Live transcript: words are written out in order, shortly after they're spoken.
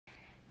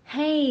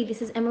Hey,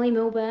 this is Emily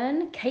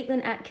Milburn,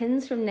 Caitlin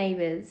Atkins from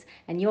Neighbours,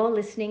 and you're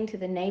listening to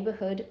the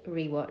Neighbourhood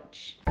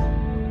Rewatch.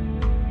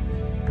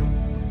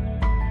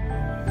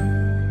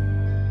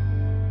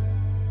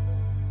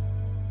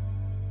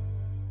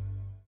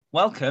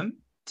 Welcome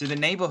to the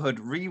Neighbourhood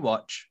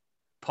Rewatch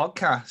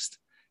podcast,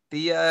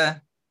 the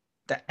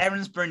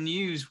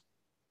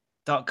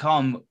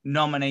ErensboroughNews.com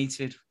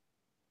nominated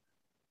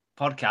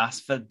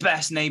podcast for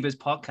Best Neighbours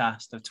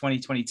Podcast of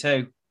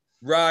 2022.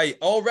 Right,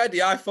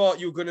 already I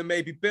thought you were going to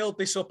maybe build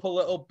this up a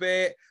little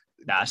bit.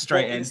 Nah,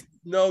 straight in.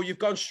 No, you've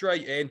gone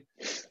straight in.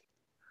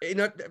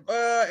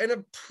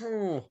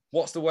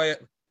 What's the way?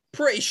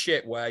 Pretty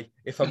shit way,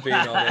 if I'm being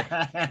honest.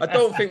 I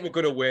don't think we're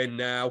going to win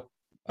now.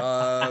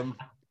 Well,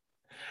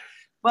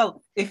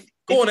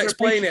 go on,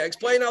 explain it.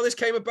 Explain how this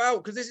came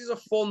about, because this is a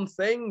fun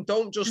thing.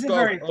 Don't just go. It's a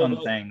very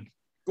fun thing.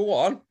 Go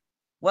on.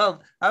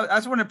 Well, I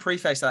just want to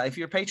preface that if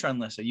you're a Patreon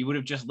listener, you would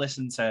have just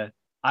listened to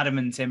Adam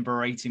and Tim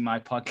berating my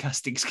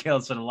podcasting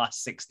skills for the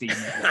last 16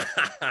 minutes.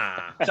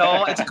 So I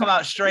wanted to come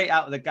out straight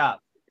out of the gap.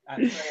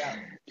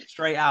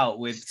 Straight out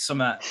with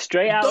some...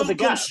 Straight out of the gap.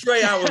 Don't come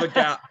straight out of the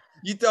gap.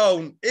 You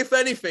don't. If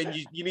anything,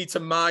 you need to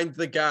mind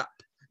the gap.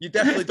 You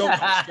definitely don't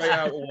come straight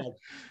out of one.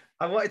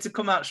 I wanted to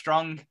come out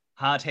strong,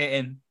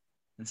 hard-hitting,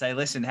 and say,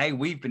 listen, hey,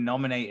 we've been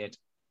nominated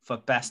for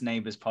Best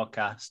Neighbours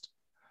Podcast.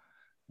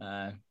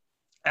 And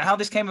how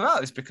this came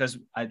about is because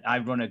I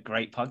run a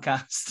great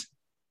podcast.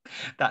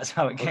 That's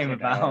how it came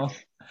about.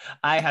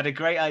 I had a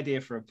great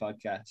idea for a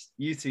podcast.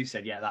 You two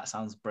said, yeah, that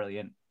sounds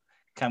brilliant.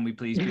 Can we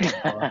please be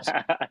on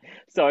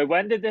Sorry,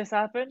 when did this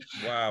happen?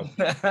 Wow.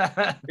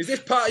 Is this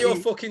part of your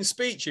fucking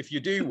speech if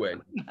you do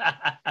win?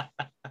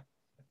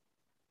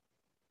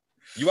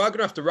 You are going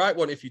to have to write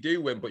one if you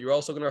do win, but you're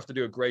also going to have to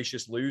do a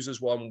gracious losers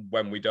one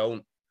when we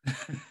don't.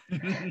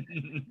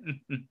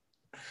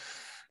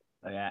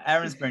 Yeah,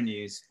 Erinsborough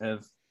News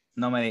have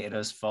nominated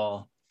us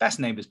for Best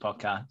Neighbours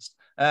Podcast.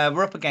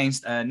 We're up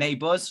against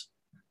Neighbours,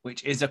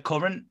 which is a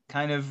current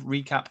kind of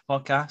recap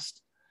podcast.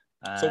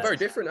 So very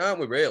different,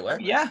 aren't we,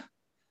 really? Yeah,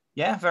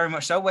 very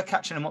much so. We're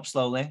catching them up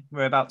slowly.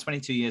 We're about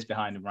 22 years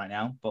behind them right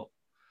now, but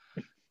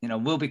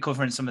we'll be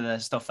covering some of the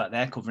stuff that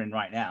they're covering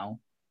right now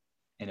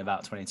in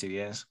about 22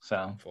 years.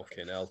 So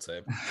fucking hell,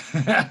 Tim.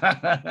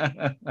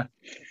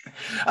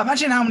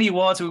 Imagine how many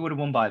awards we would have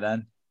won by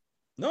then.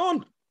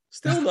 None.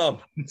 Still none.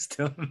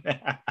 Still.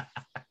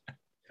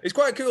 It's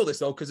quite cool, this,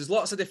 though, because there's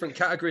lots of different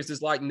categories.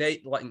 There's like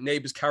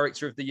Neighbours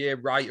Character of the Year,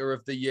 Writer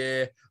of the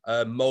Year,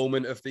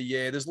 Moment of the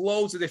Year. There's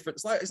loads of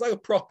different... It's like a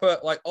proper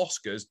like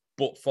Oscars,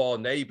 but for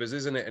Neighbours,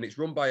 isn't it? And it's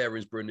run by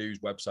Erinsborough News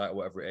website or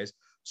whatever it is.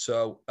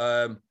 So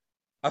I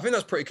think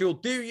that's pretty cool.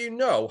 Do you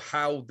know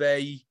how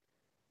they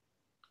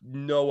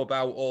know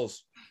about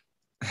us?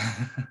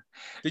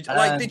 Did you?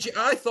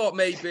 I thought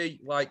maybe,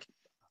 like,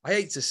 I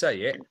hate to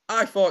say it,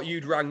 I thought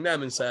you'd rang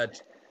them and said,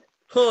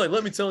 hi,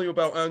 let me tell you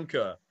about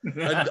Anchor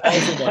and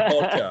also my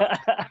podcast.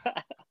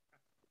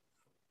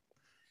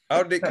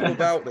 How did it come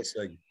about, this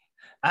thing?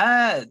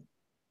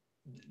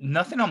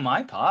 Nothing on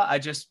my part. I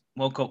just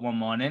woke up one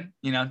morning,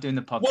 doing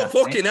the podcast. Well,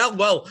 fucking hell.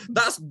 Well,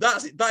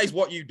 that is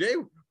what you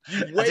do.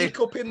 You wake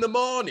up in the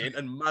morning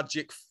and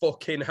magic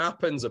fucking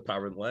happens,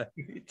 apparently.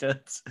 It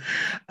does.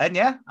 And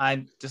yeah,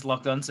 I just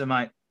logged onto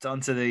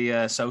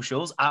the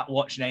socials at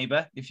Watch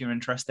Neighbour if you're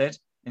interested,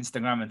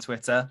 Instagram and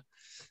Twitter.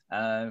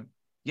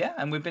 Yeah,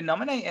 and we've been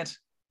nominated.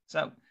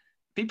 So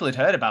people had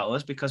heard about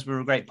us because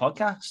we're a great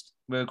podcast.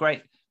 We're a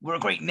great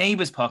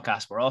Neighbours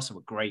podcast. We're also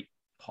a great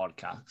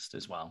podcast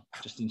as well,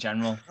 just in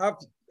general.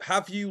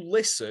 Have you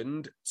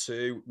listened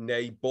to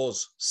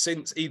Neighbours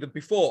since either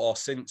before or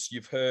since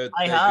you've heard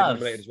they've been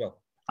nominated as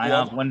well? I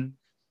have.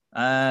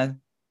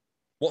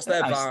 What's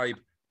their vibe?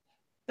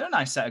 They're a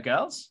nice set of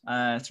girls.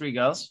 3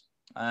 girls,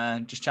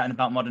 just chatting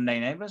about modern day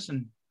neighbours.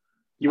 And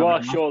you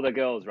are sure they're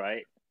girls,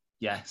 right?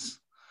 Yes.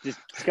 Just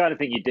the kind of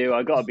thing you do.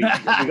 We got to be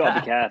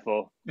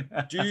careful.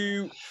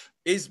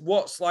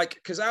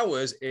 Because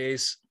ours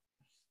is,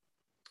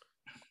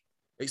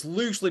 it's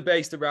loosely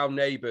based around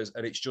Neighbours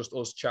and it's just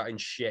us chatting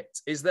shit.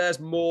 Is there's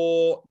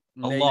more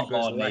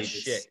Neighbours, less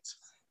shit?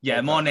 Yeah,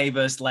 okay. More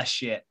Neighbours, less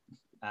shit.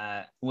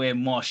 We're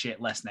more shit,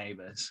 less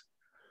Neighbours.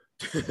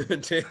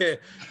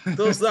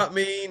 Does that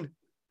mean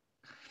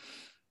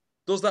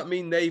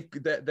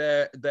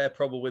they're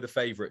probably the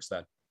favourites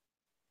then?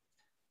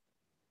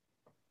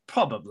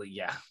 Probably,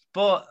 yeah.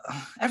 But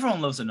everyone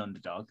loves an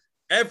underdog.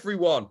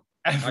 Everyone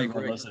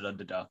loves an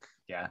underdog.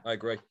 Yeah, I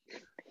agree.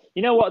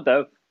 You know what,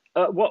 though?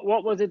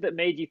 What was it that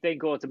made you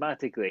think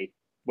automatically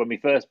when we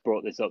first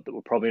brought this up that we're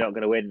probably not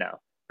going to win now?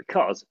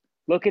 Because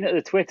looking at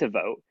the Twitter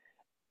vote,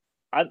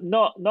 and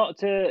not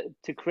to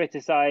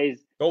criticize.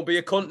 Don't be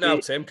a cunt now,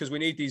 Tim, because we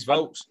need these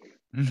votes.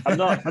 I'm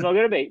not going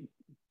to be.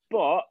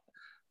 But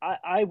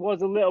I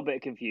was a little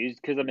bit confused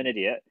because I'm an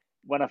idiot.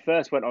 When I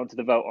first went onto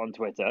the vote on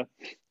Twitter,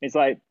 it's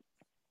like,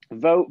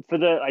 vote for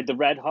the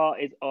red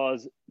heart is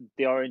us,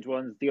 the orange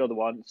one's the other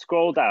one.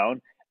 Scroll down,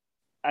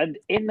 and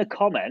in the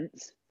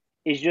comments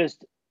is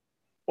just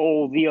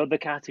all the other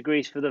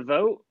categories for the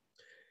vote.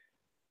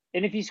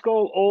 And if you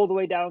scroll all the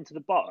way down to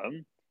the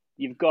bottom,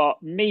 you've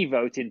got me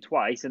voting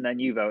twice and then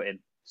you voting.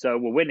 So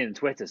we're winning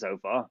Twitter so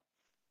far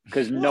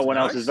because no one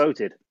else has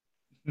voted.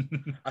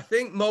 I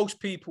think most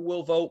people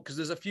will vote because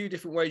there's a few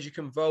different ways you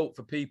can vote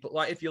for people.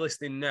 Like if you're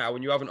listening now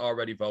and you haven't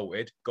already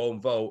voted, go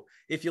and vote.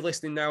 If you're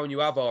listening now and you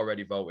have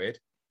already voted,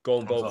 go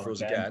and vote for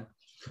us again.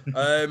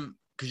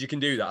 Because you can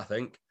do that, I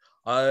think.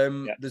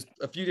 There's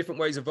a few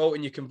different ways of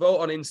voting. You can vote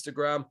on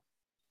Instagram.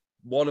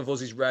 One of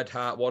us is red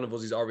heart, one of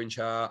us is orange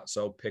heart.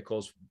 So pick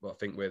us. I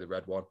think we're the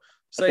red one.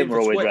 Same I think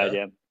we're always red,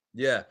 yeah.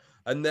 Yeah.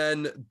 And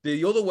then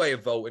the other way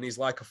of voting is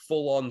like a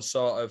full-on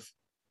sort of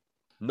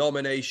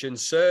nomination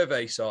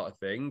survey sort of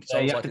thing. So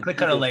you have to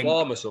click on a link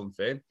form or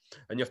something,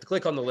 and you have to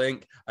click on the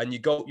link, and you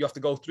have to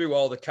go through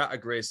all the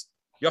categories.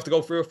 You have to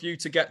go through a few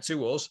to get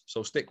to us,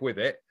 so stick with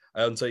it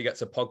until you get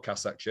to podcast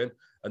section,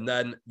 and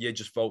then you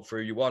just vote for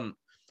who you want.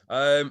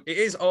 It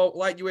is all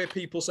like you hear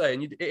people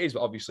saying it is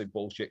obviously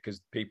bullshit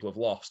because people have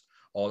lost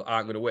or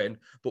aren't going to win,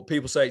 but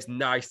people say it's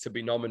nice to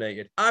be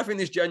nominated. I think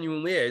this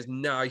genuinely is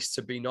nice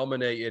to be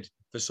nominated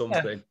for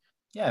something.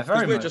 Yeah,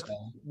 very much.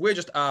 We're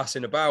just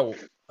arsing about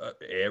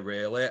here,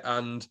 really,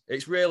 and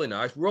it's really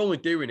nice. We're only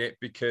doing it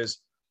because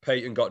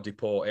Peyton got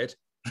deported.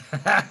 So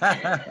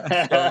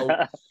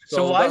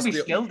why are we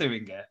still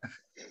doing it?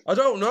 I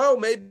don't know.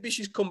 Maybe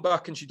she's come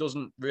back and she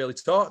doesn't really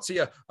talk to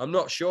you. I'm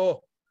not sure.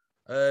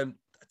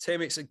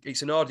 Tim, it's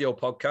an audio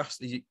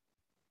podcast.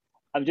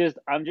 I'm just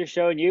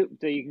showing you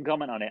so you can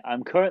comment on it.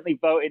 I'm currently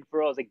voting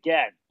for us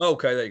again.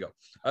 Okay, there you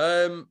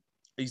go.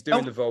 He's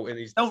doing the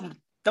voting.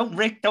 Don't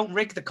rig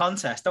the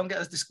contest. Don't get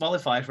us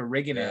disqualified for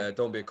rigging it. Yeah,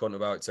 don't be a cunt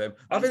about it, Tim.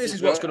 I think this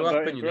is what's going to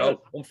happen, you know.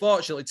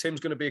 Unfortunately, Tim's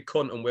going to be a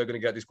cunt and we're going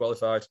to get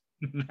disqualified.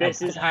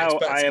 This is how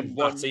I have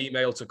that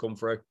email to come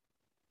through.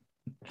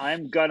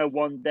 I'm going to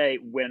one day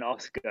win an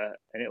Oscar,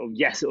 and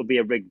it'll be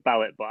a rigged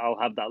ballot, but I'll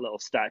have that little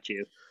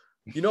statue.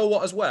 You know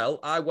what, as well?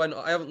 I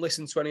haven't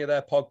listened to any of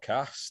their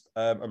podcasts.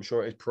 I'm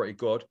sure it is pretty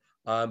good.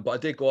 But I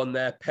did go on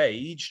their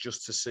page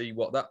just to see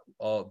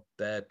or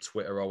their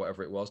Twitter or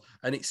whatever it was.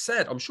 And it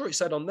said, I'm sure it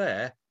said on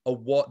there,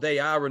 they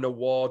are an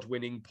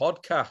award-winning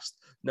podcast.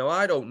 Now,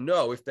 I don't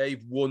know if they're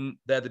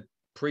the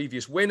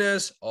previous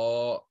winners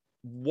or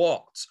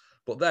what.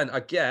 But then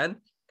again,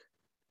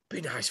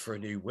 be nice for a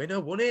new winner,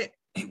 wouldn't it?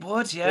 It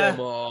would, yeah. Come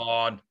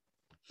on.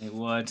 It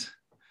would.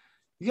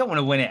 You don't want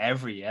to win it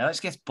every year. It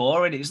just gets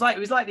boring. It was like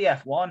the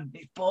F1.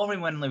 It's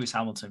boring when Lewis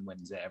Hamilton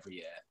wins it every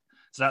year.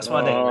 So that's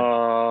why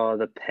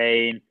the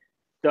pain.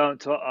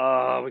 Don't talk.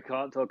 Oh, we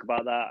can't talk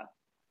about that.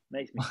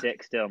 Makes me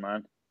sick still,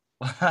 man.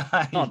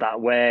 Not that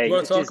way. You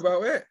want to talk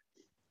about it?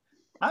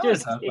 I want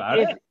to talk about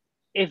it.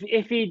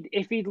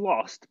 If he'd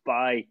lost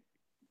by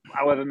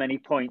however many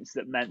points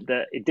that meant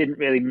that it didn't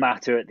really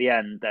matter at the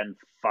end, then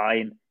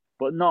fine.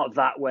 But not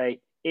that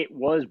way. It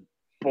was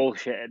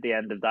bullshit at the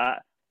end of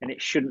that, and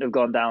it shouldn't have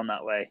gone down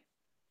that way.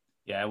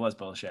 Yeah, it was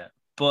bullshit.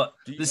 But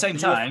at the same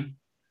time,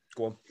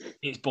 go on.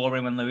 It's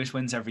boring when Lewis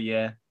wins every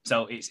year.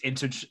 So it's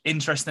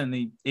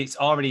interestingly, it's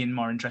already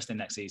more interesting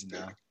next season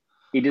now.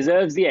 He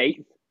deserves the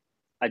 8th.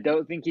 I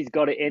don't think he's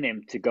got it in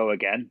him to go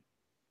again.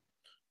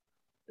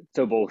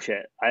 So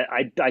bullshit.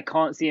 I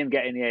can't see him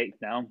getting the 8th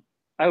now.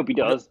 I hope he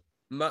does.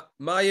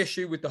 My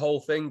issue with the whole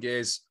thing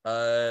is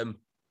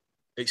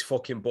it's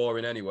fucking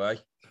boring anyway.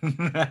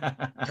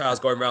 Cars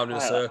going round in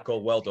a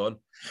circle. Well done.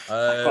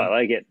 I quite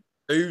like it.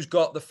 Who's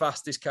got the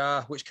fastest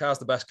car? Which car's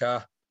the best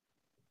car?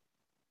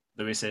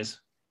 Lewis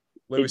is.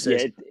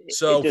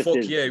 So fuck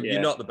you. Yeah.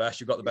 You're not the best.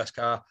 You've got the best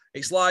car.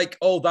 It's like,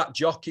 that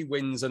jockey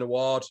wins an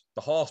award.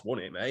 The horse won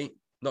it, mate.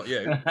 Not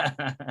you.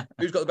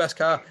 Who's got the best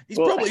car?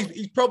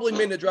 He's probably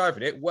minute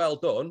driving it. Well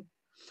done.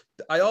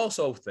 I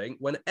also think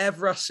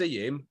whenever I see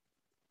him,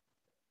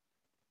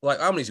 like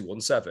how many's he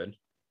won? 7.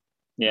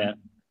 Yeah.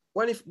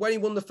 When he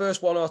won the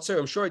first 1 or 2,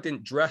 I'm sure he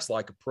didn't dress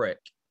like a prick.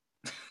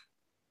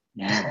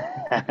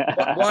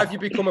 Why have you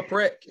become a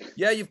prick?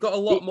 Yeah, you've got a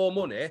lot more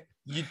money.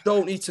 You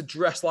don't need to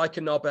dress like a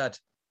knobhead.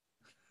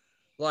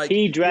 Like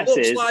he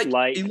dresses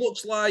like he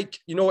looks like,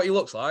 you know what he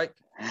looks like?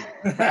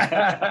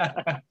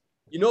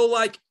 You know,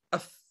 like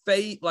a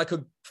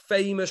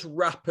famous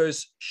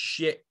rapper's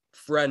shit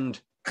friend.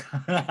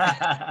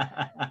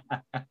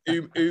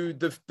 who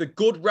the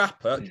good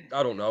rapper,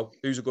 I don't know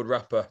who's a good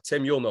rapper.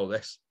 Tim, you'll know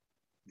this.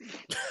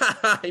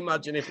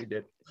 Imagine if he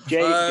did.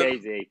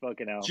 Jay-Z,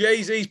 fucking hell.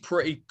 Jay-Z's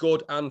pretty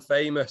good and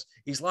famous.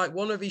 He's like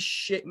one of his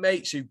shit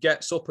mates who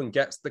gets up and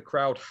gets the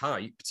crowd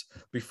hyped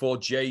before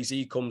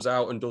Jay-Z comes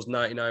out and does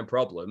 99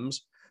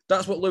 Problems.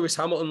 That's what Lewis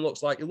Hamilton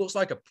looks like. He looks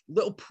like a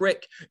little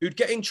prick who'd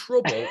get in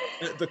trouble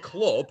at the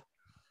club,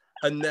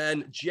 and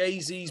then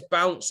Jay-Z's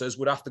bouncers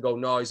would have to go,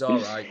 no, he's all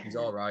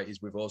right,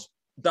 he's with us.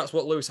 That's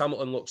what Lewis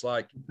Hamilton looks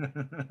like.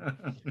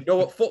 You know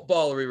what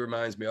footballer he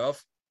reminds me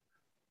of?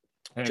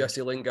 Hey.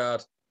 Jesse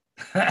Lingard.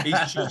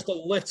 He's just a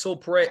little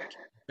prick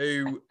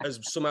who has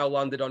somehow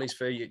landed on his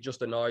feet. It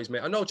just annoys me.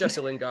 I know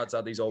Jesse Lingard's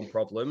had his own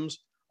problems.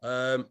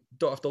 Don't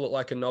have to look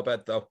like a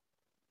knobhead, though.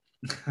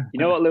 You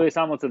know what Lewis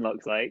Hamilton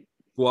looks like?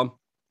 Go on.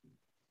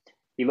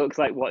 He looks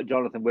like what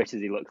Jonathan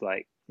wishes he looks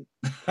like.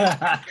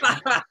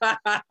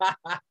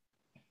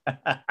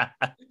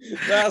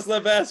 That's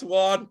the best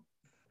one.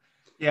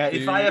 Yeah,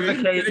 if I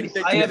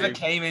ever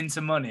came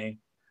into money,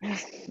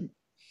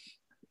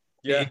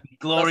 yeah,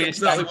 glorious,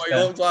 that's exactly what he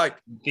looked like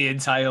the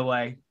entire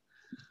way.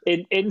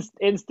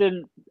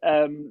 Instant.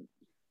 I've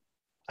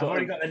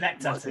already got the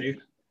neck tattoo.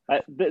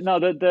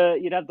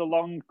 You'd have the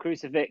long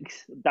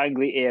crucifix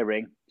dangly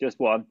earring, just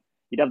one.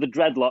 You'd have the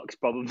dreadlocks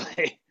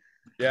probably.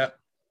 Yeah,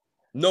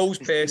 nose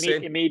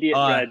piercing, immediate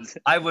dreads.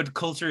 I would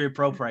culturally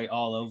appropriate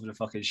all over the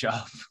fucking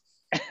shop.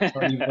 You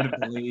wouldn't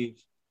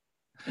believe.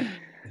 It'd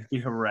be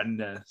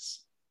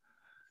horrendous.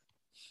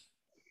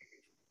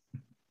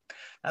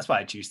 That's why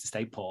I choose to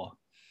stay poor.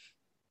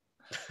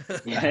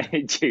 Yeah,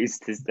 I choose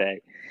to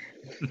stay.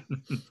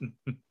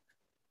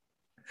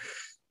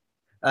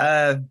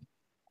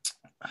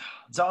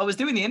 So I was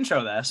doing the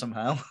intro there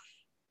somehow.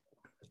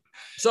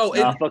 So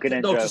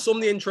to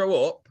sum the intro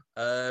up,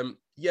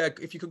 yeah,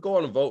 if you could go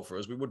on and vote for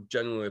us, we would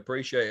genuinely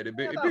appreciate it. It'd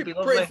be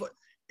pretty fun.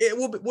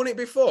 Wouldn't it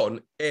be fun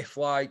if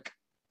like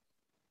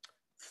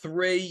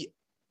 3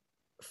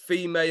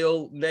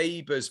 female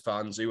Neighbours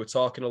fans who were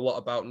talking a lot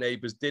about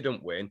Neighbours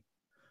didn't win,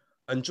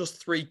 and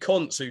just 3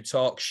 cunts who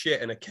talk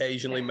shit and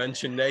occasionally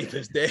mention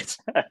Neighbours did?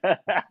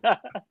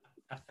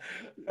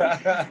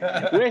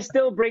 We're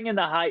still bringing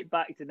the hype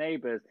back to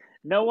Neighbours.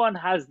 No one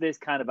has this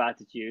kind of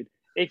attitude.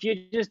 If you're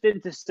just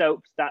into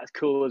soaps, that's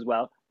cool as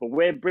well. But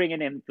we're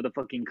bringing in for the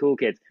fucking cool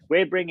kids.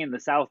 We're bringing the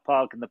South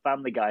Park and the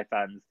Family Guy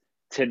fans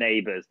to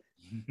Neighbours.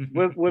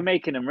 We're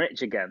making them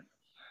rich again.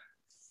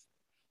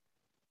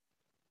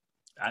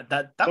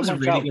 That was a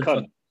really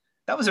good.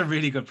 That was a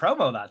really good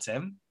promo, that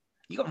Tim.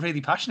 You got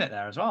really passionate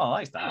there as well. I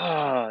like that.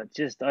 Oh,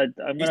 He's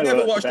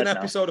never watched an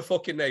episode of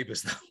fucking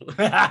Neighbours, though.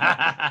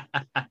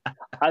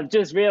 I've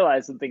just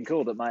realised something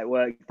cool that might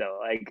work, though.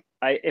 Like,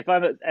 if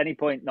I'm at any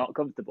point not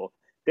comfortable,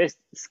 this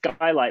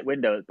skylight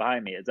window that's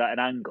behind me is at an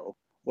angle.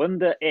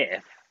 Wonder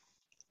if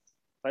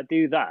I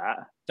do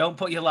that. Don't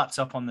put your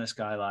laptop on the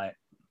skylight.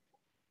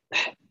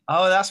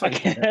 Oh, that's what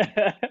you did.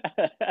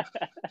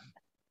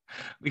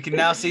 We can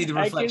now see the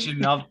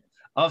reflection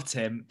of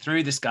Tim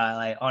through the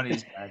skylight on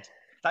his bed.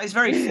 That is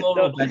very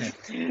floral, Bennett.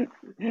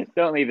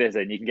 Don't leave this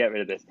in. You can get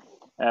rid of this.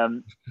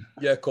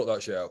 Yeah, cut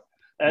that shit out.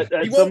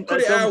 He won't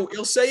cut it out.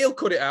 He'll say he'll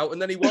cut it out,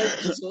 and then he won't.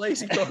 It's a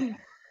lazy cunt.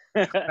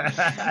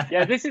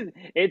 Yeah,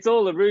 it's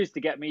all a ruse to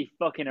get me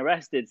fucking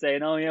arrested,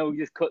 saying, oh, we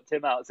just cut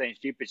Tim out saying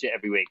stupid shit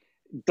every week.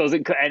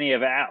 Doesn't cut any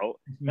of it out.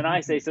 Then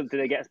I say something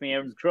that gets me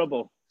in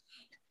trouble.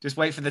 Just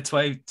wait for the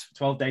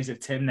 12 days of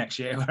Tim next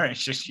year, where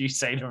it's just you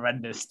saying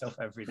horrendous stuff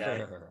every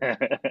day.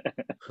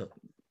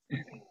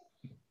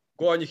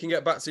 Go on, you can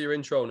get back to your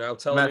intro now.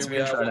 Tell me who we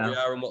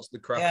are and what's the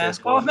crap. Yeah,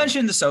 well, I've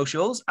mentioned the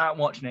socials at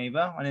Watch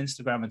Neighbour on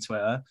Instagram and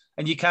Twitter,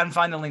 and you can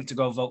find the link to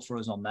go vote for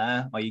us on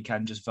there, or you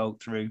can just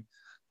vote through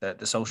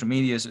the social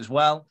medias as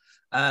well.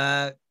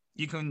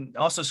 You can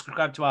also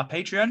subscribe to our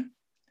Patreon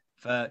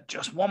for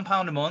just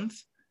 £1 a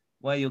month,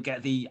 where you'll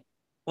get the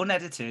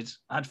unedited,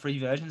 ad-free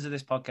versions of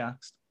this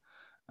podcast.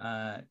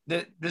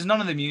 There's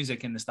none of the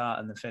music in the start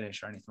and the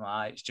finish or anything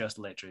like that. It's just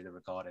literally the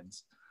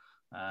recordings.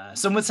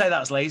 Some would say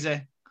that's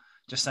lazy,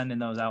 just sending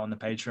those out on the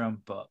Patreon,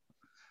 but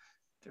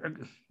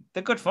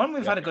they're good fun.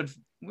 We've had a good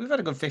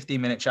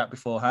 15-minute chat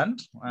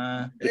beforehand.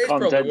 The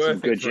content's some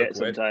good shit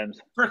sometimes.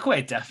 For a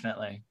quid,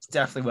 definitely. It's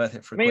definitely worth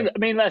it for a quid. I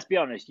mean, let's be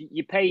honest.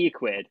 You pay your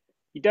quid.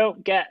 You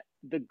don't get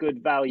the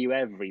good value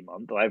every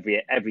month or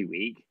every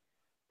week,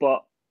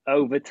 but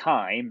over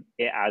time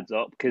it adds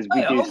up because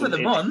we do over the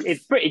month.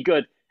 It's pretty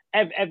good.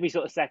 Every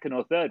sort of second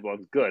or third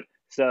one's good,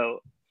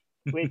 so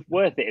it's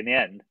worth it in the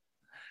end.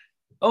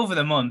 Over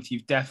the month,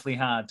 you've definitely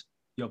had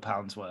your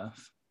pound's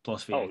worth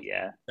plus VAT. Oh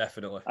yeah,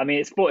 definitely. I mean,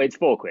 it's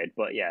 £4,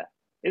 but yeah.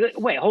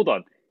 Wait, hold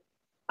on.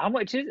 How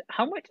much is it?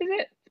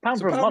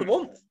 It's £1 a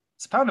month.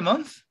 It's £1 a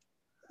month.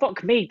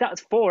 Fuck me, that's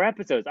 4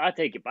 episodes. I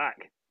take it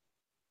back.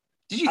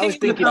 Did you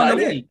think it was £1 a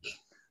week?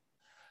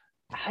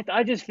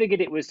 I just figured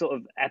it was sort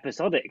of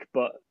episodic,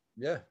 but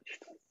yeah.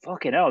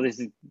 Fucking hell, this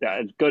is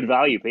good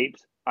value,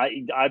 peeps.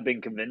 I've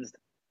been convinced.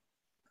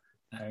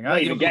 I'm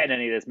not even getting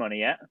any of this money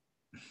yet.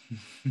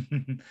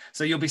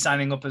 So you'll be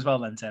signing up as well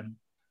then, Tim?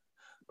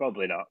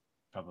 Probably not.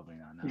 Probably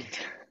not.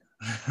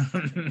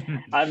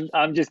 No.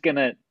 I'm just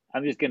gonna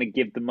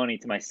give the money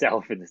to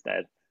myself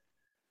instead.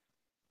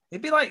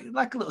 It'd be like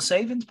a little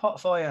savings pot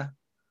for you.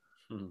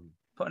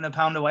 Putting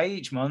 £1 away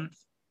each month.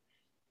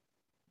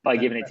 By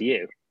giving it to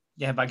you.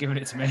 Yeah, by giving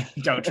it to me.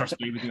 Don't trust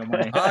me with your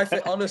money. I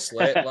think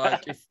honestly,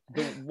 like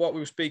what we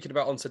were speaking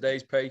about on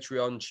today's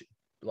Patreon,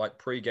 like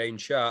pre-game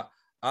chat,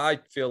 I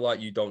feel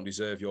like you don't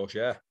deserve your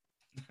share.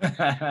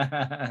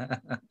 To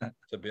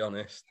be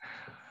honest,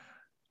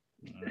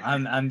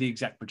 I'm the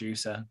exec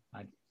producer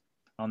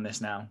on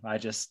this now. You're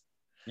just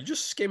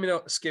skimming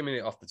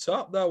it off the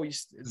top though.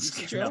 It's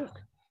a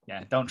joke.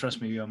 Yeah, don't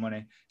trust me with your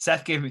money.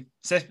 Seth gave me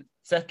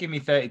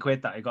 30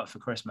 quid that I got for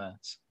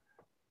Christmas.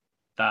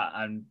 That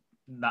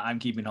I'm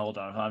keeping hold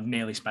of. I've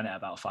nearly spent it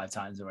about 5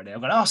 times already. I'm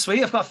going, oh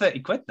sweet, I've got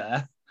 30 quid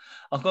there.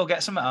 I'll go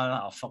get something.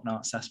 Oh fuck no,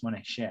 it's Seth's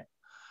money. Shit.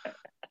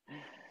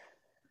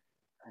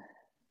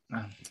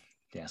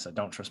 Yeah, so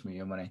don't trust me with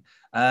your money.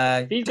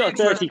 He's got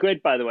 30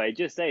 quid, by the way.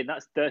 Just saying,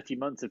 that's 30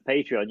 months of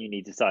Patreon you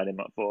need to sign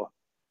him up for.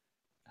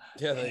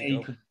 Yeah, there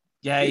you go.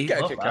 Yeah, He'd he'd get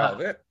a love kick that. out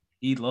of it.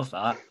 He'd love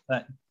that.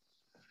 But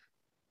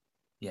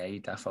yeah,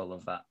 he'd definitely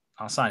love that.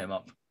 I'll sign him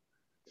up.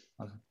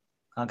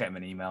 I'll get him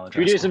an email address.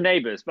 Should we do some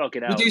neighbours?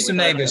 Fucking hell. do some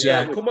We're neighbours,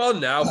 Yeah, yeah. come on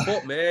now.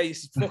 Fuck me.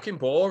 It's fucking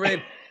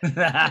boring.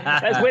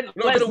 Let's win.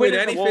 We're not going to win an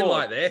anything award.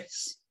 like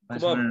this.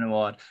 Let's Come on. win an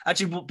award.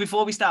 Actually,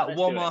 before we start, Let's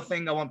one do more it.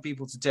 thing I want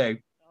people to do.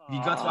 If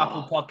you go to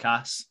Apple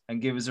Podcasts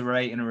and give us a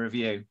rate and a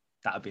review,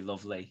 that'd be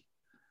lovely.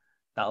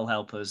 That'll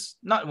help us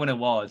not win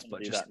awards,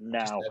 but Do just that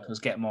now. help us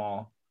get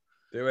more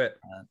Do it.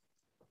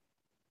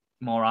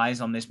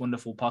 eyes on this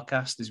wonderful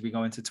podcast as we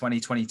go into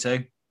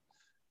 2022.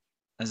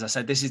 As I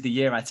said, this is the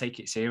year I take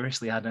it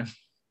seriously, Adam.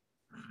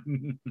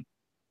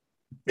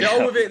 Get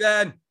on with it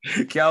then.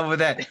 Get on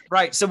with it.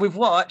 Right, so we've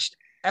watched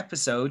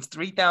episodes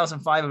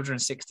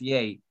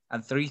 3,568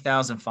 and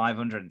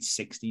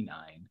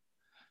 3,569.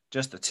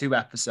 Just the 2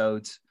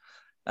 episodes.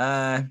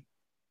 Where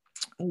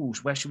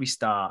should we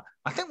start?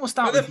 I think we'll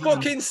start At the with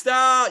fucking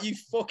start, you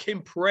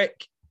fucking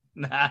prick.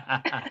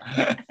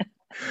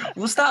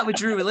 We'll start with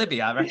Drew and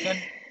Libby, I reckon.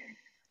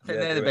 I think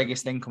they're the do it.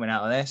 biggest thing coming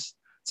out of this.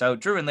 So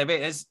Drew and Libby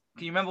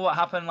can you remember what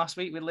happened last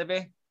week with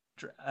Libby?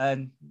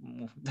 And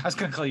I was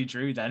going to call you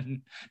Drew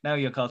then. No,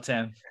 you're called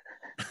Tim.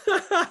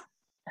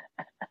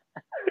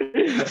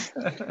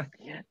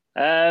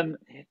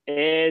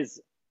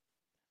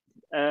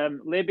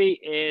 Libby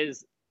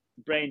is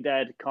brain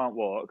dead, can't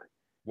walk.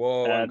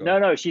 Whoa. hang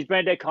on. No, she's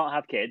brain dead, can't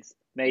have kids,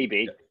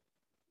 maybe.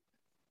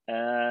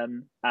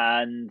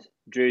 And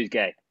Drew's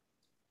gay.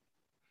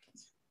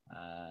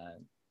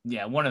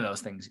 Yeah, one of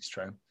those things is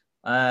true.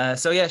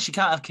 So yeah, she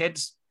can't have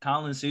kids.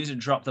 Carl and Susan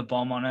dropped the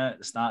bomb on her at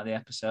the start of the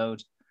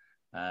episode.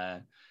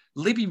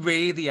 Libby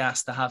really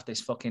asked to have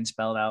this fucking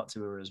spelled out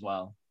to her as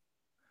well.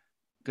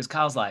 Because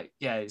Carl's like,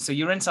 yeah, so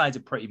your insides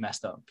are pretty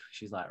messed up.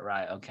 She's like,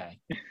 right, okay.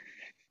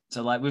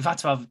 So like we've had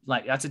to have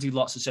like you had to do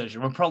lots of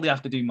surgery. We'll probably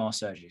have to do more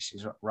surgery.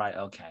 She's right,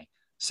 okay.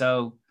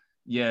 So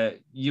your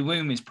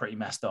womb is pretty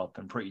messed up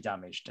and pretty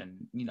damaged,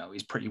 and you know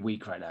it's pretty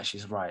weak right now.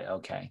 She's right,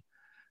 okay.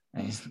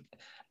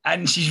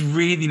 And she's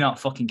really not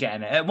fucking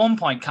getting it. At one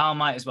point, Carl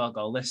might as well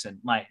go, listen,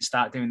 like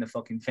start doing the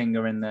fucking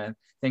finger in the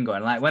thing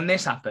going. Like when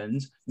this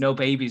happens, no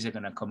babies are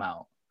gonna come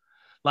out.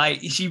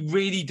 Like she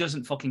really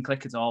doesn't fucking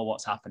click at all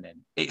what's happening.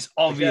 It's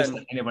obvious Again,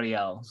 like anybody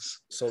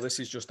else. So this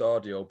is just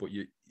audio, but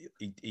he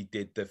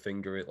did the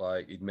finger. It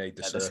like he'd made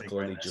the Yeah, the circle,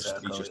 finger and in the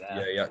circle,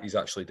 he's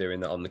actually doing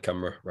that on the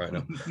camera right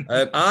now.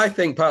 I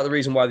think part of the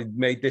reason why they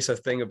made this a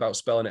thing about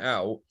spelling it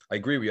out, I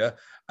agree with you.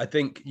 I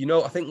think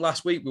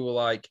last week we were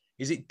like,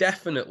 is it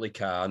definitely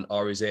can,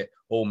 or is it,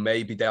 oh,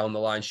 maybe down the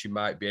line she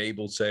might be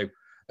able to?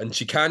 And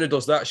she kind of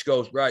does that. She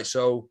goes, right,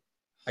 so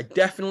I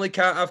definitely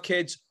can't have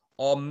kids,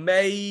 or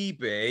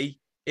maybe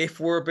if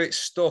we're a bit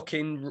stuck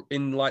in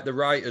like the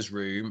writer's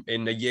room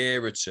in a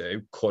year or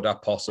two, could I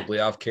possibly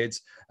have kids?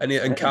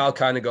 And Carl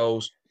kind of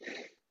goes,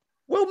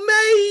 well,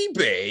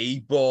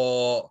 maybe,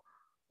 but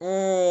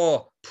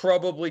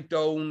probably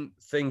don't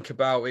think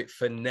about it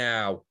for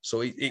now.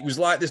 So it was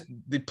like this,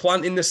 the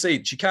planting the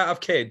seed. She can't have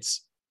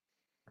kids.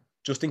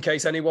 Just in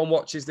case anyone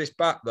watches this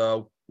back,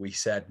 though, we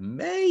said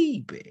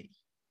maybe.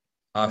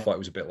 I thought it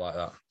was a bit like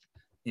that.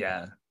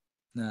 Yeah.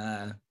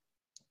 And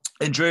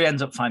Drew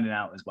ends up finding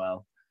out as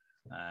well.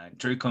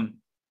 Drew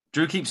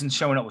keeps on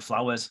showing up with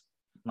flowers,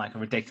 like a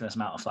ridiculous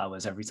amount of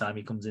flowers every time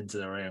he comes into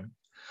the room.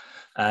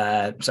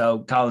 So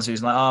Carl and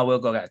Susan like, oh, we'll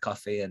go get a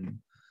coffee, and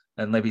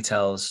Libby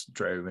tells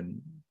Drew,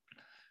 and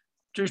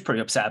Drew's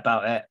pretty upset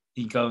about it.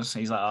 He's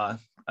like, oh,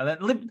 and then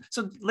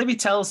Libby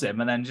tells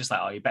him, and then just like,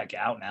 oh, you better get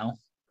out now.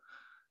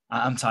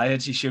 I'm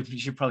tired. You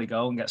should probably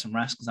go and get some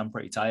rest because I'm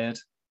pretty tired.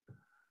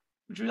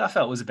 Which I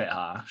felt was a bit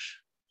harsh.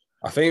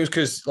 I think it was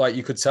because like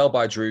you could tell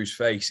by Drew's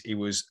face, he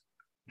was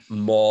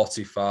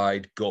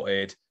mortified,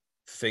 gutted,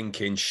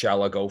 thinking,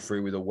 shall I go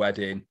through with a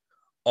wedding?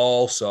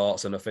 All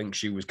sorts. And I think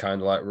she was kind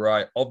of like,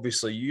 right,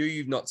 obviously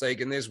you've not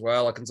taken this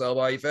well. I can tell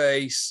by your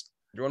face.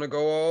 Do you want to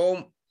go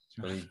home?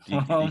 And he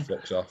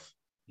fucks off.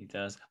 He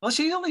does. Well,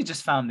 she only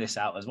just found this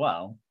out as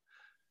well.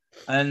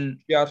 And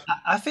Yeah.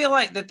 I feel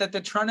like that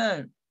they're trying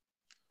to,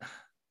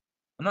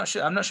 I'm not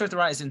sure if the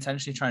writer's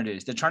intentionally trying to do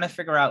this. They're trying to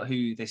figure out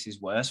who this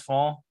is worse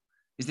for.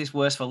 Is this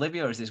worse for Libby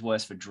or is this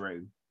worse for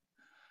Drew?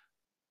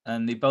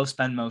 And they both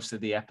spend most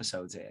of the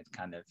episodes here,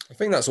 kind of. I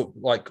think that's what,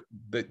 like,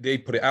 they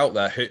put it out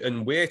there,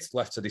 and we're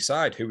left to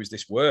decide who is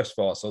this worse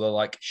for. So they're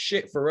like,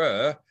 shit for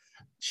her,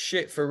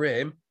 shit for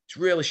him. It's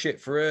really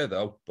shit for her,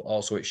 though, but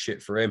also it's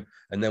shit for him.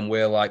 And then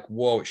we're like,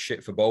 whoa, it's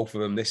shit for both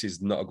of them. This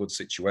is not a good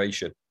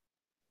situation.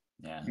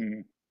 Yeah.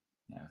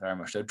 Yeah, very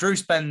much so. Drew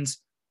spends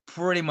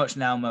pretty much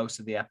now most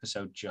of the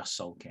episode just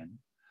sulking.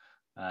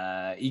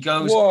 He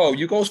goes, whoa,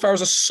 you go as far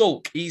as a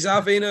sulk. He's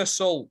having a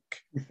sulk.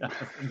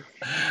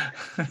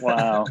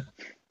 Wow.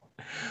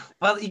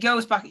 Well, he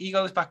goes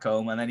back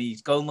home, and then he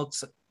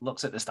looks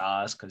at the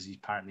stars because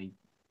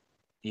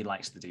he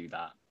likes to do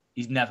that.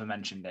 He's never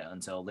mentioned it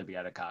until Libby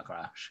had a car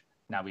crash.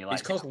 Now he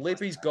likes. It's because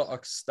Libby's got a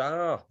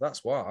star.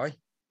 That's why.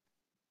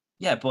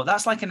 Yeah, but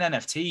that's like an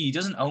NFT. He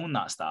doesn't own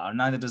that star, and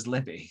neither does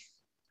Libby.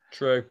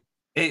 True.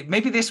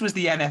 Maybe this was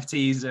the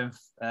NFTs of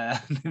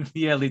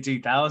the early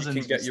 2000s.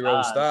 You can get your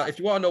own star. If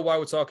you want to know why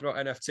we're talking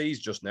about NFTs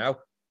just now,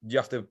 you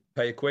have to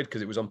pay £1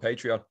 because it was on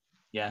Patreon.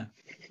 Yeah.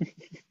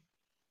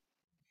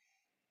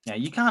 Yeah,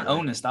 you can't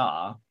own a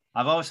star.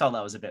 I've always felt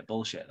that was a bit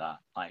bullshit, that.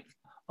 Like,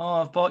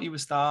 oh, I've bought you a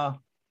star.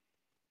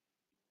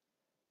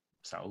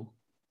 So,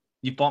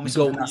 you bought me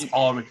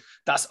something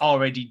that's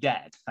already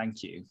dead.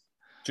 Thank you.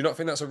 Do you not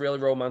think that's a really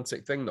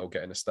romantic thing, though,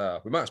 getting a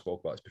star? We might have spoke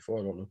about this before,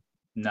 I don't know.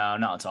 No,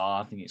 not at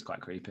all. I think it's quite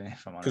creepy,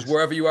 if I'm honest. Because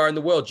wherever you are in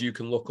the world, you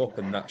can look up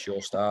and that's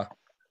your star.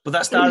 But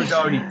that star is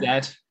already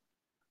dead.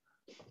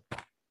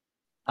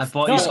 I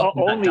bought you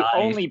something that died.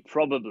 Only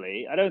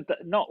probably.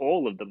 Not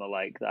all of them are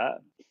like that.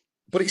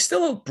 But it's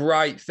still a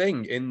bright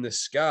thing in the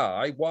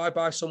sky. Why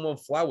buy someone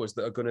flowers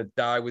that are going to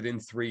die within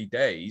 3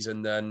 days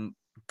and then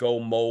go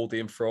mouldy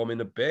and throw them in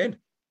the bin?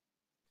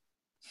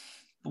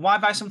 Why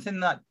buy something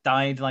that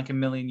died like 1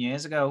 million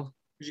years ago?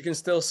 Because you can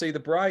still see the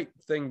bright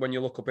thing when you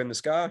look up in the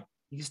sky.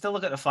 You can still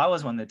look at the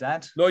flowers when they're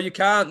dead. No, you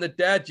can't. They're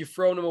dead. You've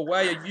thrown them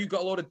away. You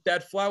got a load of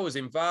dead flowers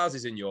in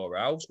vases in your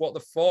house. What the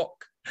fuck?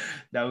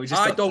 No,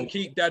 I don't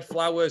keep dead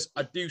flowers.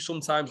 I do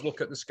sometimes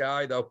look at the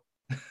sky, though.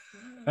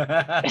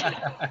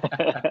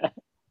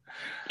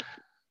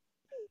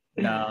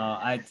 No,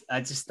 I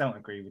just don't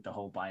agree with the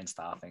whole buying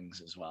star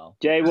things as well.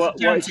 Jay,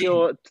 what's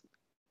your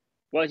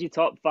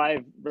top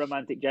 5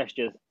 romantic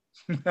gestures?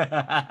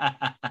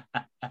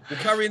 We're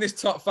carrying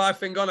this top 5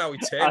 thing on, are we,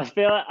 Tim? I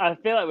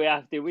feel like we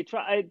have to.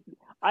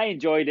 I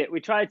enjoyed it. We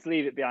tried to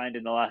leave it behind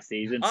in the last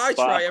season. I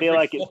try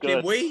every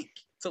fucking week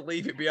to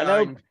leave it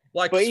behind.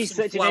 Like, but he's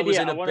such an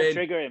idiot. I want to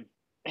trigger him.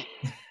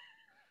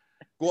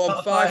 Go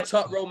on, 5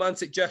 top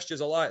romantic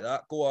gestures. I like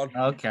that. Go on.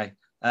 Okay.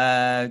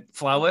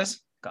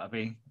 Flowers, gotta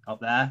be up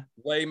there.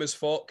 Lame as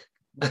fuck.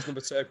 What's number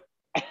 2?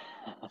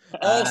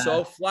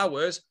 Also,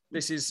 flowers.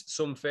 This is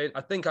something.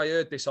 I think I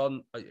heard this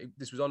on.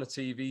 This was on a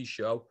TV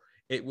show.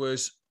 It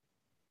was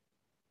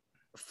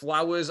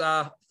flowers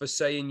are for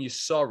saying you're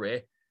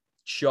sorry.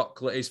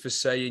 Chocolate is for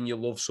saying you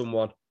love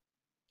someone.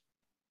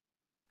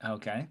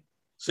 Okay.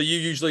 So you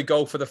usually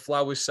go for the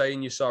flowers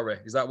saying you're sorry.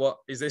 Is that what?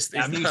 Is this?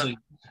 I'm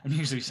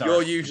usually sorry.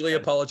 You're usually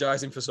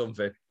apologizing for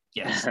something.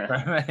 Yes.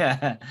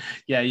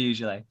 Yeah,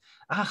 usually.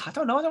 I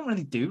don't know. I don't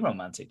really do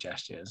romantic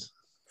gestures.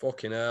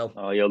 Fucking hell.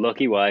 Oh, your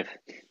lucky wife.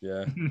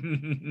 Yeah.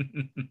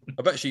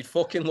 I bet she'd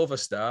fucking love a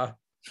star.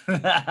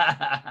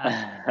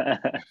 I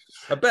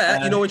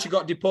bet, when she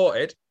got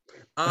deported,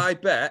 I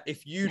bet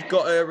if you'd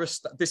got her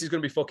this is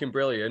going to be fucking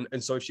brilliant.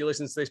 And so if she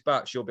listens to this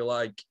back, she'll be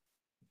like,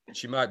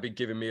 she might be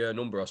giving me her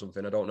number or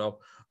something. I don't know.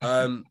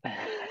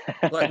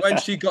 Like when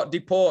she got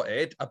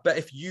deported, I bet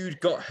if you'd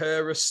got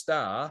her a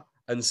star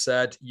and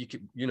said, you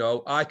could,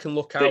 I can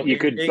look out. You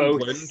could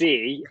England, both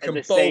see at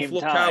the same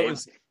look time. out and,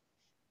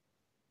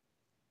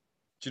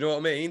 do you know what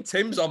I mean?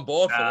 Tim's on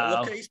board for that.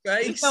 Look at his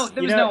face.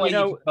 There's no way you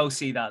can both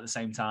see that at the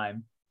same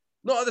time.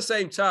 Not at the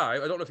same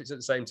time. I don't know if it's at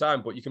the same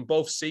time, but you can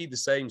both see the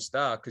same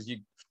star because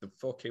the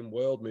fucking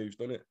world moves,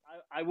 doesn't it?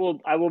 I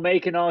will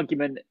make an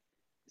argument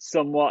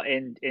somewhat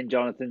in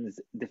Jonathan's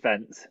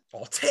defense.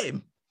 Oh,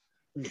 Tim.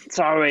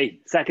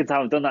 Sorry, second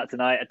time I've done that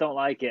tonight. I don't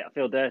like it. I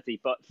feel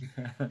dirty, but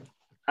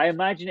I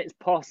imagine it's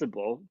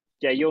possible.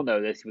 Jay, you'll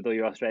know this with all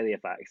your Australia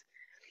facts.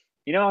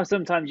 You know how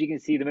sometimes you can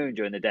see the moon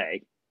during the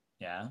day?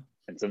 Yeah.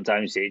 And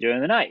sometimes you see it during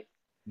the night.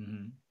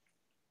 Mm-hmm.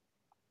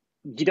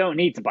 You don't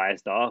need to buy a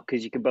star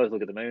because you can both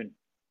look at the moon.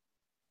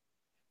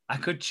 I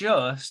could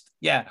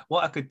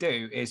what I could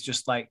do is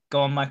just like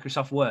go on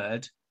Microsoft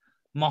Word,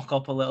 mock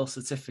up a little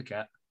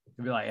certificate,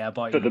 and be like, yeah, I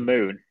bought you for the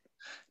moon.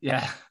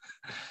 Yeah.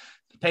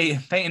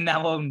 Peyton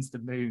now owns the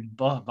moon,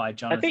 bought by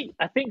Jonathan.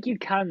 I think you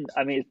can.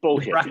 I mean, it's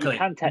bullshit. You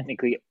can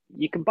technically,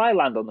 you can buy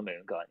land on the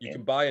moon, can't you? You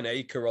can buy an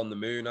acre on the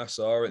moon. I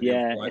saw it.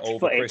 Yeah,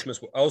 over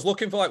Christmas. I was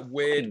looking for like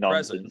weird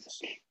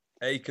presents.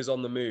 Acres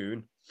on the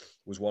moon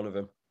was one of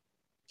them.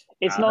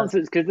 It's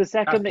nonsense because the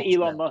second that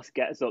Elon Musk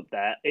gets up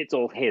there, it's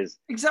all his.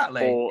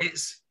 Exactly. Or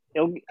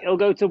he'll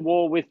go to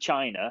war with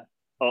China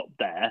up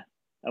there,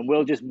 and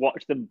we'll just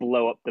watch them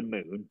blow up the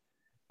moon,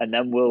 and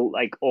then we'll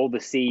all the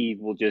sea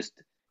will just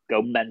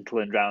go mental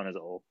and drown us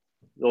all.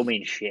 It all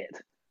means shit.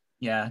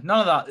 Yeah,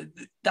 none of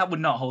that would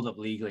not hold up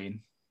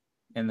legally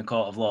in the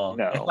court of law.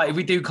 No. If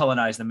we do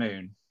colonize the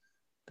moon,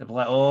 they'll be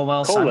like, oh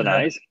well,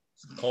 colonize.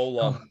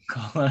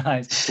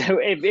 Colonize. So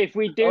if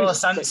we do,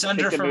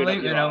 Sandra from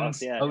Luton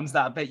owns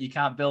that bit. You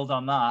can't build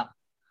on that.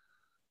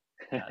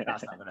 Yeah,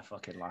 that's not gonna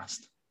fucking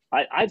last.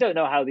 I don't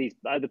know how these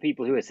other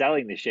people who are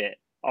selling the shit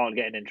aren't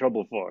getting in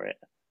trouble for it.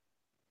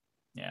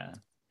 Yeah.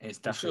 It's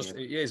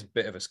definitely it is a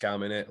bit of a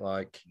scam, innit?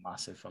 Like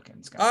massive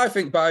fucking scam. I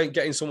think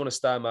getting someone a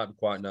star might be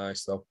quite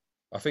nice, though.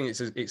 I think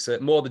it's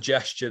more the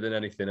gesture than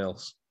anything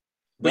else.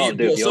 But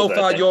so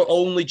far, your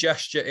only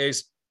gesture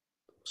is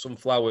some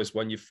flowers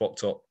when you've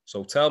fucked up.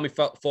 So tell me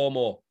 4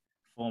 more.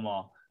 4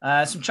 more.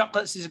 Some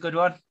chocolates is a good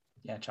one.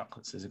 Yeah,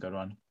 chocolates is a good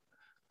one.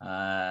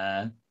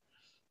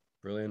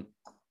 Brilliant.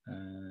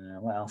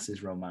 What else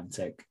is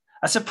romantic?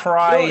 A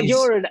surprise.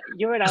 You're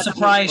an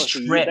surprise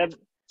trip.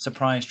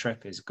 Surprise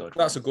trip is good.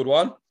 That's a good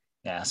one.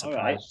 Yeah,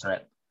 surprise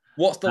trip.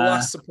 What's the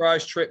last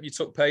surprise trip you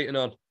took Peyton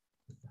on?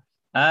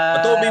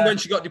 I don't mean when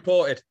she got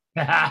deported.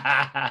 For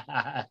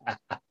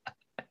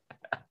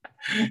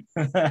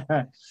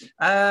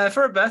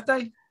her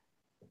birthday,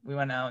 we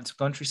went out into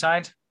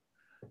countryside,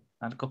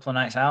 had a couple of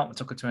nights out. We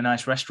took her to a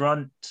nice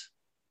restaurant.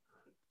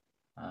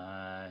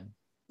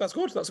 That's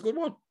good. That's a good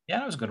one. Yeah,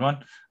 that was a good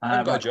one.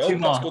 I've got a joke.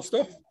 That's good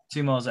stuff.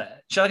 2 more.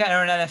 Shall I get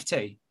her an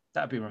NFT?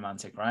 That'd be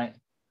romantic, right?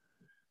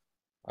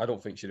 I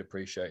don't think she'd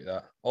appreciate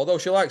that. Although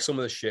she likes some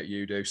of the shit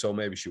you do, so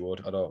maybe she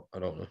would. I don't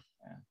know.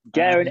 Yeah.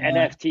 Get her an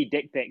NFT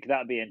dick pic.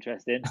 That'd be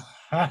interesting.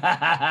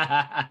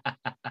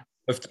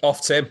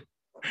 Off Tim.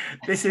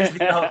 This is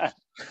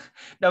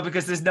no,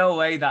 because there's no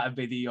way that would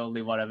be the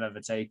only one I've ever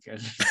taken.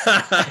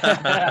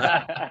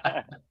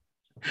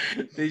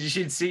 You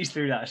should see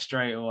through that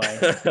straight away.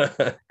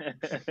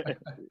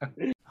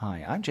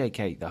 Hi, I'm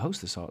JK, the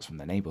host of sorts from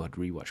the Neighborhood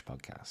Rewatch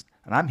podcast,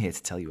 and I'm here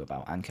to tell you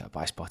about Anchor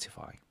by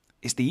Spotify.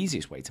 It's the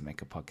easiest way to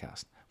make a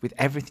podcast, with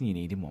everything you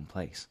need in one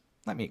place.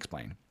 Let me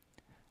explain.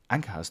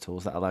 Anchor has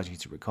tools that allows you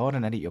to record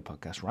and edit your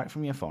podcast right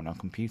from your phone or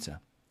computer.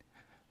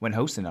 When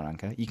hosting on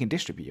Anchor, you can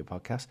distribute your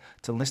podcast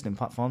to listening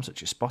platforms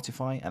such as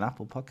Spotify and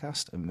Apple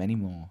Podcast and many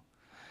more.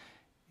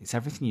 It's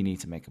everything you need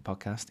to make a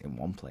podcast in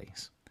one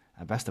place.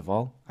 And best of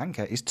all,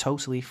 Anchor is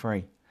totally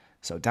free.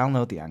 So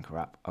download the Anchor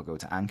app or go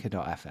to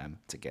anchor.fm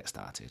to get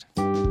started.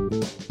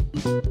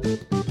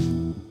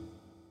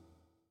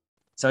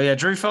 So yeah,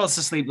 Drew falls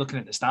asleep looking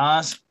at the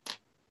stars.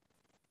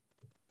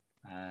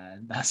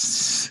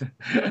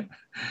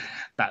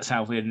 That's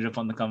how we ended up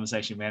on the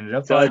conversation we ended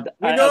up on.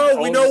 We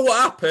know what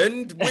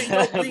happened. We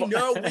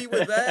know we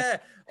were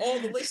there. All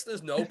the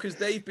listeners know because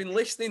they've been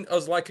listening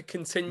as like a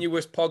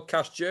continuous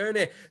podcast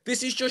journey.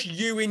 This is just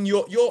you in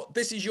your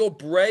this is your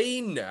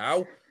brain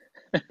now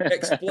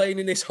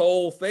explaining this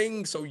whole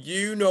thing, so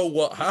you know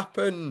what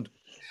happened.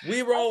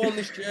 We were all on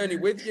this journey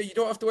with you. You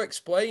don't have to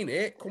explain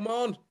it. Come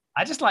on.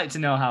 I just like to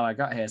know how I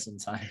got here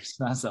sometimes.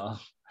 That's all.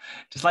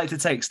 Just like to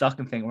take stock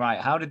and think, right,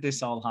 how did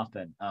this all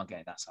happen?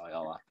 Okay, that's how it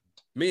all happened.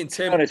 Me and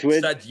Tim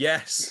said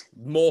yes.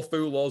 More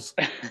fool us.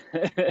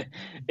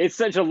 It's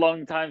such a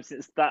long time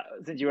since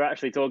you were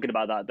actually talking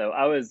about that, though.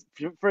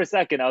 For a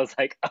second, I was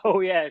like,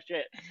 oh yeah,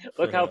 shit.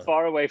 Look how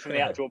far away from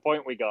the actual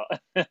point we got.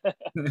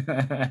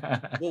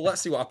 Well,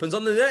 let's see what happens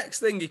on the next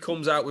thing he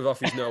comes out with off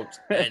his notes.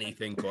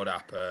 Anything could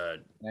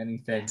happen.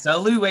 Anything. So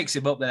Lou wakes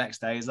him up the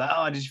next day. He's like,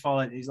 oh, did you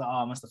fall? He's like,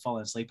 oh, I must have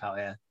fallen asleep out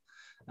here.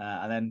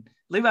 And then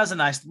Lou has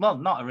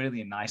not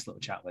really a nice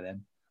little chat with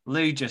him.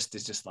 Lou is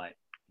just like,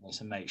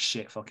 listen, mate,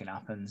 shit fucking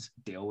happens.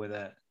 Deal with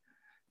it.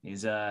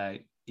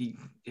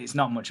 It's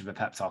not much of a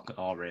pep talk at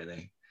all,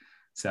 really.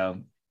 So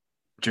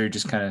Drew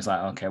just kind of is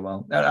like, okay,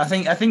 well, I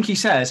think he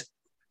says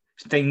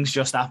things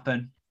just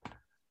happen.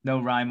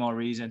 No rhyme or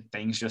reason.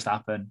 Things just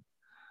happen.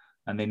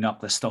 And they knock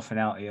the stuffing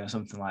out of you or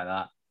something like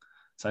that.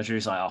 So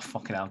Drew's like, oh,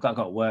 fucking hell, I've got to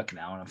go to work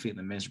now and I'm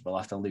feeling miserable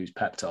after Lou's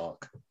pep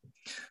talk.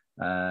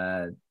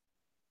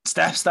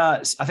 Steph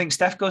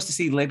goes to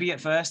see Libby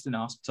at first in the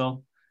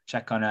hospital,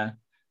 check on her.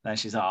 Then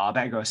she's like, oh, I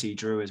better go see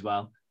Drew as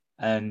well.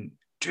 And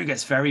Drew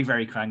gets very,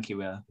 very cranky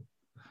with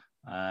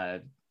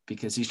her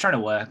because he's trying to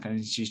work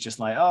and she's just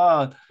like,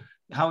 oh,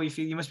 how are you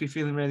feel? You must be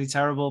feeling really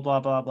terrible,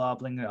 blah, blah, blah,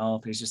 bling it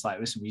up. He's just like,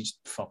 listen, you just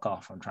fuck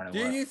off. I'm trying to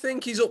work. Do you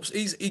think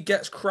he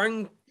gets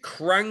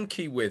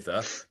cranky with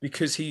her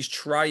because he's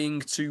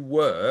trying to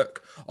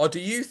work? Or do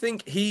you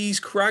think he's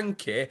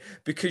cranky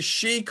because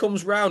she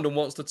comes round and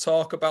wants to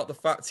talk about the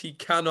fact he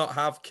cannot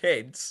have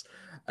kids?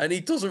 And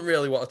he doesn't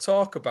really want to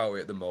talk about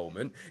it at the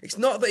moment. It's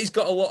not that he's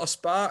got a lot of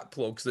spark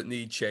plugs that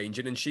need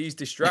changing and she's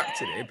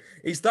distracted him.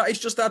 It's that he's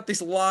just had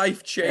this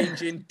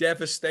life-changing,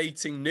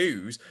 devastating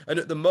news. And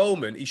at the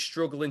moment, he's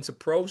struggling to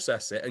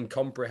process it and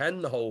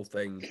comprehend the whole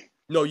thing.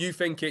 No, you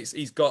think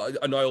he's got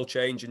an oil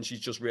change and she's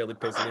just really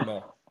pissing him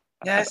off.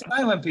 Yeah, it's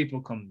nice when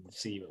people come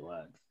see you at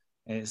work.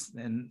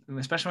 And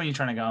especially when you're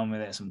trying to get on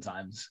with it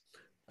sometimes.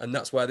 And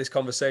that's where this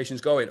conversation's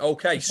going.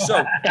 Okay,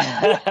 so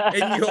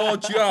in your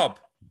job,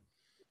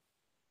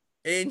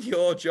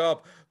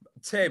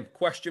 Tim,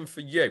 question for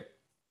you.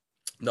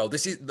 No,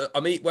 this is I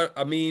mean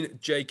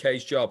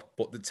JK's job,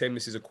 but Tim,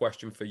 this is a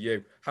question for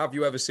you. Have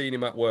you ever seen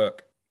him at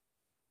work?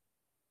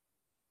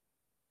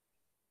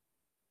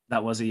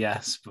 That was a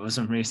yes, but for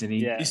some reason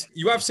you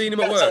have seen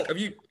him at work.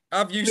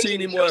 Have you seen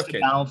him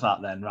working? That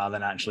then, rather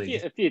than actually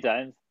a few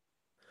times.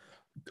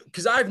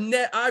 Because I've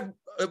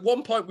at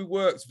one point we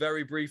worked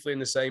very briefly in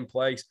the same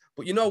place,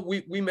 but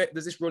we met.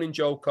 There's this running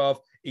joke of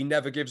he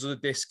never gives us a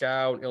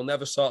discount. He'll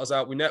never sort us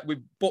out. We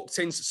booked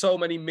in so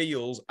many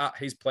meals at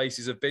his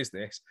places of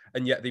business,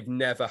 and yet they've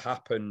never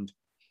happened.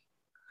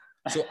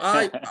 So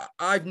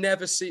I've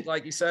never seen,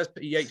 like he says,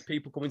 he hates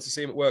people coming to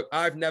see him at work.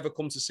 I've never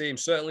come to see him,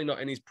 certainly not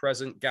in his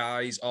present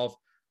guise of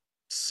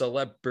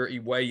celebrity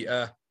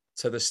waiter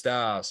to the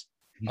stars.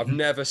 I've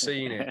never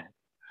seen it.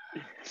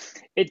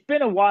 It's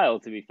been a while,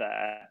 to be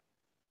fair.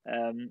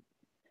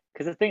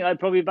 Because I think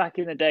probably back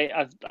in the day,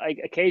 I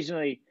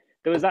occasionally,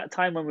 there was that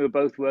time when we were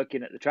both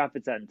working at the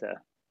Trafford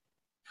Centre.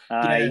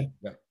 And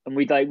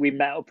we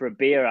met up for a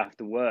beer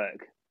after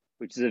work.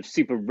 which is a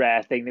super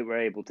rare thing that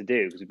we're able to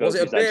do. We Was both it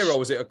a just had beer or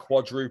was it a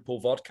quadruple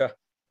vodka?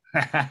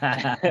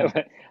 I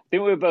think we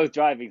were both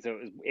driving, so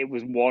it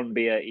was one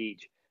beer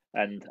each,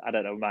 and I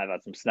don't know, we might have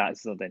had some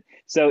snacks or something.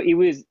 So he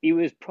was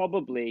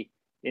probably,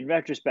 in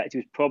retrospect, he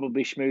was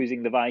probably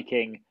schmoozing the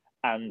Viking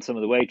and some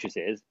of the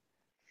waitresses,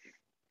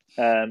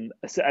 and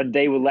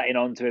they were letting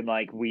on to him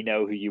like, we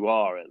know who you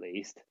are at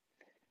least.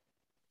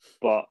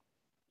 But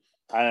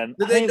Do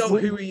they know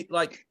who he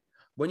like?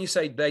 When you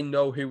say they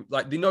know who,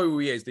 like they know who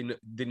he is, they know,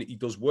 he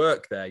does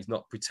work there. He's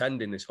not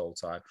pretending this whole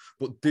time.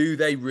 But do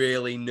they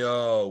really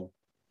know?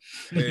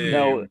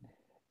 No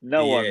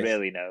one is?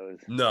 really knows.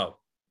 No,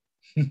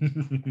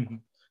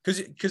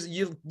 because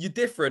you're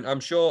different. I'm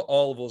sure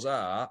all of us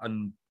are,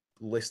 and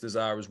listeners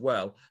are as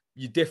well.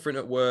 You're different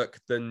at work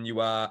than you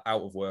are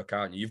out of work,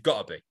 aren't you? You've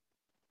got to be.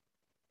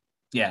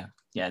 Yeah,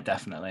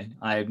 definitely.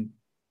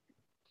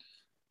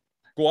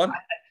 Go on.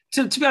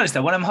 To be honest,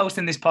 though, when I'm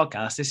hosting this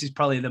podcast, this is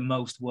probably the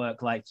most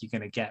work like you're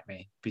going to get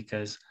me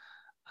because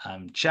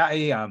I'm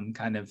chatty. I'm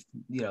kind of,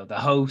 the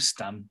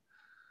host. I'm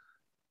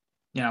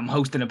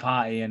hosting a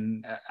party,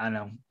 and I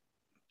know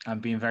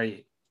I'm being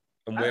very.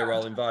 And we're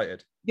all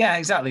invited. Yeah,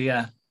 exactly.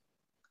 Yeah.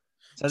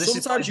 So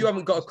sometimes you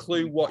haven't got a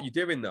clue what you're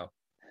doing, though.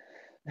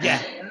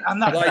 Yeah, I'm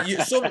not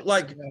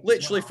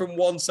literally from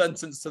one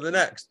sentence to the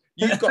next.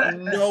 You've got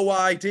no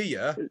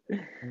idea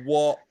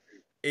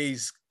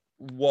what's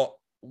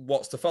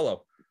to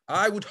follow.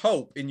 I would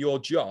hope in your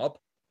job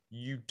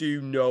you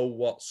do know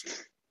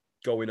what's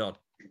going on.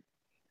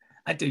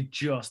 I do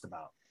just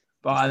about,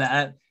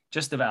 but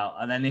just about.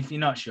 And then if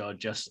you're not sure,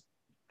 just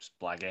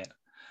blag it.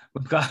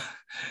 We've got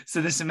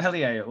there's some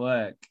Helier at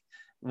work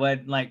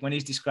when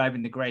he's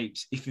describing the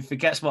grapes. If he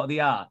forgets what they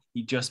are,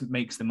 he just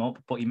makes them up,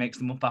 but he makes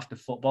them up after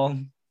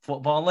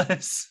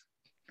footballers.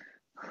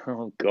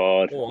 Oh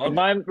God!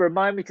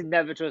 Remind me to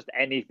never trust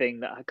anything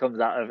that comes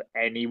out of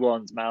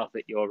anyone's mouth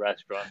at your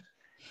restaurant.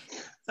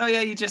 So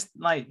yeah, you just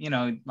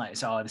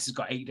this has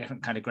got 8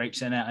 different kind of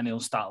grapes in it, and he'll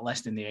start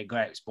listing the 8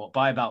 grapes, but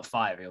by about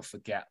 5, he'll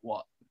forget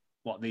what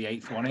the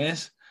 8th one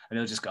is, and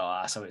he'll just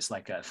go, so it's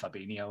like a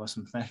Fabinho or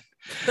something.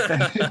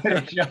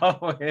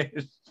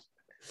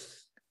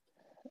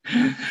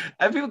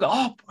 And people go,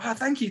 oh,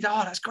 thank you,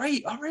 that's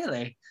great. Oh,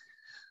 really?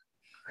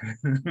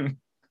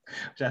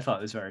 Which I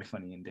thought was very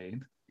funny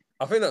indeed.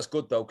 I think that's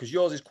good though, because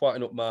yours is quite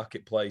an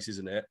upmarket place,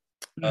 isn't it?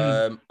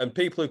 And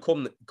people who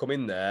come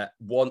in there,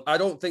 I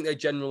don't think they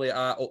generally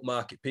are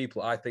upmarket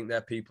people. I think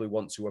they're people who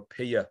want to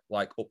appear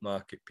like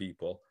upmarket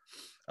people.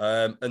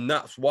 And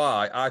that's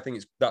why I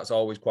think that's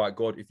always quite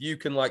good. If you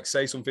can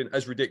say something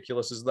as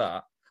ridiculous as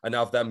that and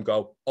have them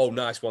go, oh,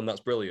 nice one,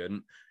 that's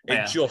brilliant.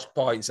 It just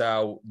points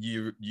out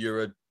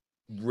you're a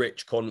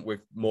rich cunt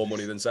with more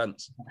money than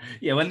sense.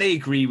 Yeah, when they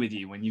agree with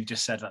you, when you've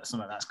just said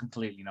something that's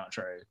completely not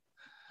true.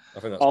 I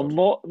think that's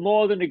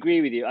more than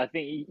agree with you. I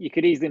think you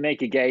could easily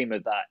make a game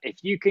of that. If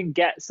you can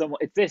get someone,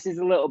 if this is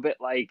a little bit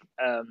like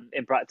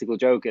Impractical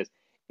Jokers,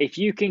 if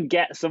you can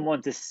get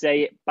someone to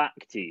say it back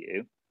to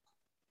you,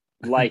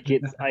 like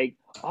it's like,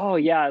 oh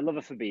yeah, I love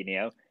a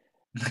Fabinho.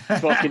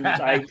 Fucking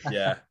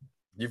yeah,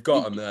 you've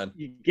got him then.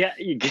 You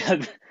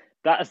get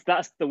that's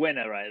the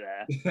winner right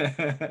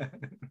there.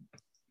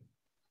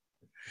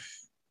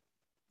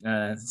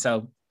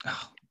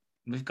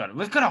 We've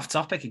got off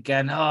topic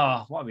again.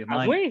 Oh, what are we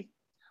like?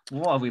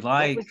 What are we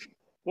like?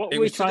 What were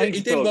we trying to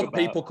He didn't want about?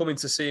 people coming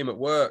to see him at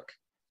work.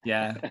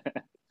 Yeah.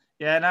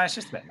 Yeah, no, it's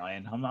just a bit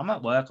annoying. I'm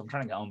at work. I'm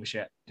trying to get on with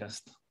shit. I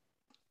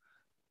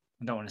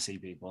don't want to see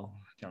people,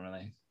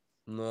 generally.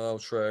 No,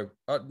 true.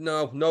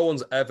 No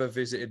one's ever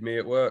visited me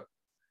at work.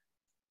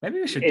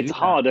 Maybe we should It's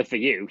harder for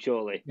you,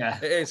 surely. Yeah.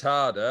 It is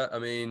harder. I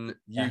mean,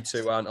 you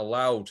two aren't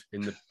allowed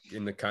in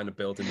the kind of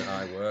building that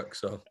I work,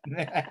 so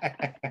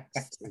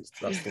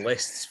that's the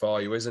lists for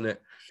you, isn't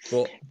it?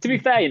 But to be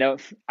fair,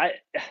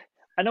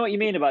 I know what you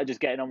mean about just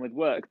getting on with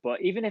work,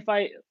 but even if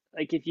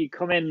if you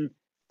come in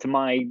to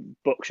my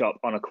bookshop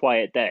on a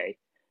quiet day,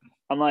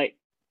 I'm like,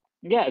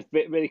 yeah, it's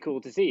really cool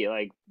to see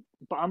you.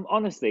 But I'm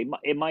honestly,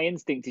 my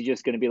instinct is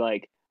just going to be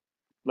like,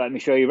 let me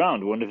show you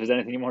around. I wonder if there's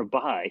anything you want to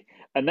buy.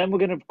 And then we're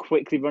going to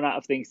quickly run out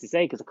of things to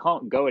say because I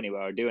can't go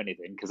anywhere or do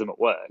anything because I'm at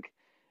work.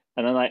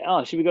 And I'm like,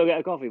 oh, should we go get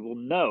a coffee? Well,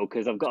 no,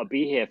 because I've got to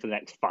be here for the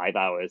next 5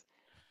 hours.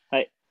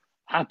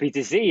 Happy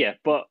to see you,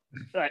 but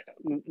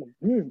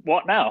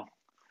what now?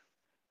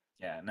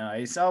 Yeah, no,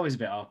 it's always a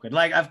bit awkward.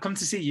 I've come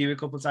to see you a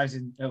couple of times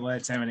at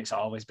work, Tim, and it's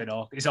always been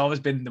awkward. It's always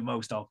been the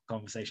most awkward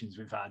conversations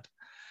we've had.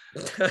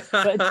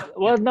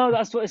 No,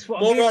 that's what it's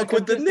what more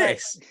awkward than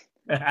this.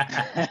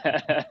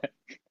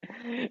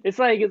 It's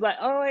like,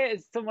 oh, yeah,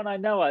 it's someone I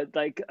know. I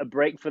like a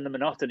break from the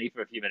monotony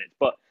for a few minutes,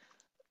 but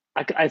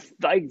I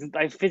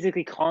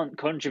physically can't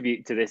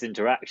contribute to this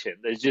interaction.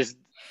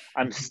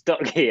 I'm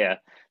stuck here.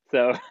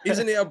 So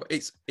isn't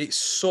it? It's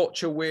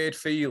such a weird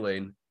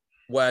feeling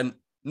when,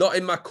 not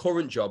in my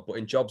current job, but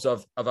in jobs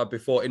I've had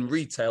before in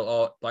retail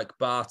or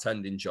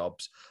bartending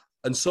jobs,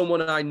 and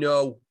someone I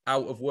know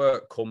out of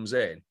work comes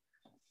in.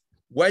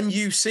 When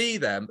you see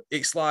them,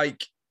 it's I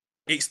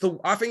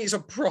think it's a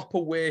proper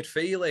weird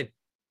feeling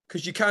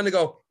because you kind of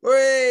go,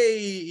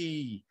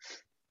 hey.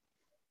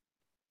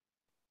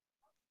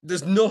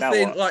 There's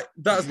nothing like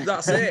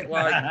that's it.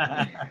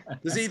 Like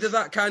there's either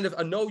that kind of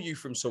I know you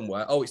from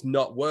somewhere. Oh, it's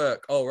not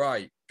work. All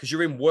right, because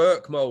you're in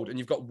work mode and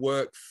you've got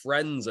work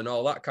friends and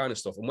all that kind of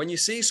stuff. And when you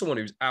see someone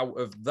who's out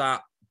of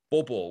that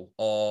bubble,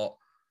 or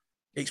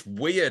it's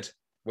weird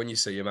when you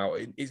see him out.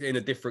 It's in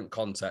a different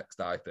context.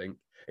 I think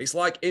it's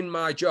like in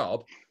my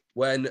job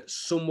when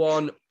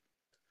one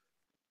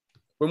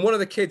of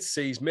the kids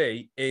sees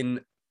me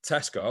in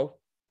Tesco.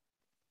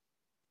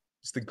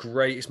 It's the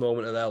greatest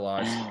moment of their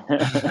life.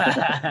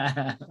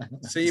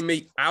 Seeing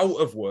me out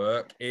of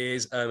work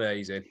is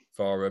amazing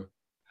for them.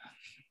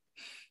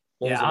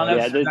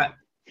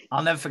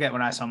 I'll never forget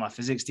when I saw my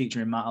physics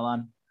teacher in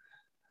Matalan.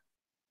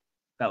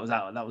 That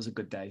was a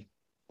good day.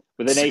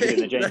 With the naked in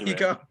the changing room. You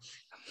go.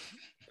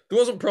 There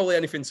wasn't probably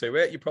anything to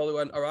it. You probably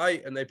went, all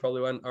right, and they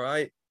probably went, all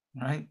right.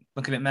 Right.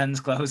 Looking at men's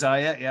clothes, are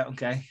you? Yeah,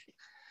 okay.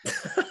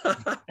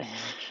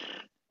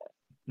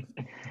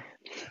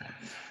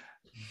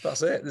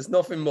 That's it. There's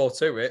nothing more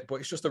to it, but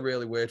it's just a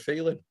really weird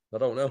feeling. I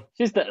don't know.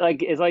 Just that,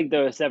 like, it's like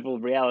there are several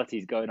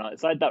realities going on.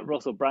 It's like that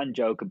Russell Brand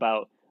joke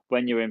about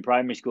when you're in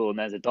primary school and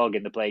there's a dog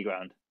in the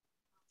playground.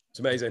 It's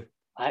amazing.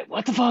 Like,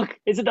 what the fuck?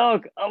 It's a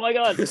dog. Oh my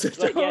God. It's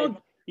a like,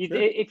 dog. Yeah,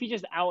 if you're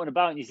just out and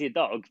about and you see a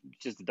dog,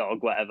 it's just a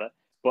dog, whatever.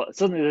 But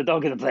suddenly there's a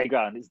dog in the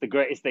playground. It's the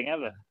greatest thing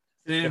ever.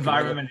 The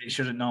environment it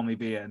shouldn't normally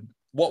be in.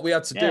 What we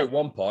had to do at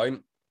one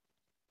point,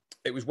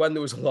 it was when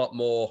there was a lot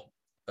more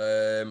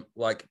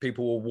like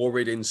people were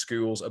worried in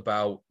schools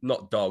about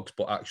not dogs,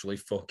 but actually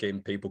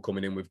fucking people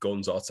coming in with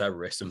guns or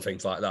terrorists and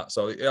things like that.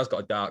 So it has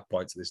got a dark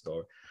point to this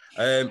story.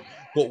 But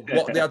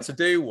what they had to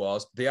do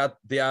was they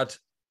had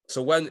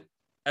so when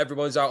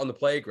everyone's out on the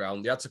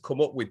playground, they had to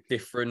come up with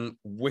different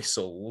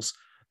whistles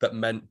that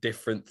meant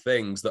different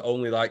things that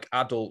only like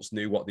adults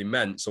knew what they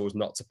meant, so as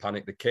not to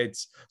panic the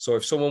kids. So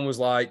if someone was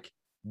like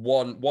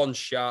one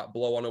sharp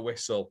blow on a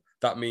whistle,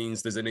 that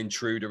means there's an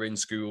intruder in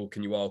school,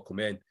 can you all come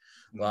in?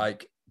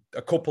 Like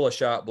a couple of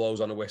sharp blows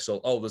on a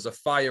whistle, oh, there's a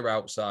fire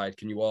outside,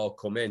 can you all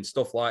come in?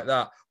 Stuff like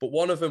that. But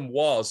one of them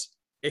was,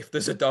 if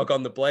there's a dog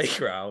on the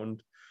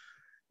playground,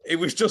 it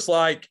was just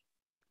like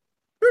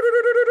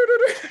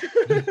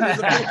there's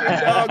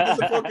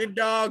a fucking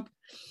dog.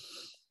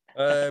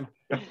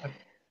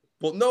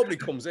 But nobody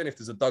comes in if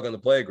there's a dog on the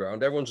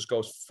playground. Everyone just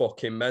goes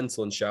fucking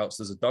mental and shouts,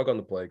 there's a dog on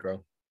the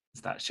playground.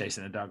 Starts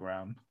chasing a dog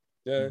around.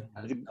 Yeah.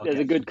 There's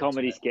a good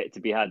comedy skit to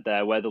be had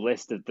there where the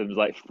list of them is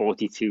like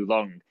 42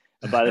 long.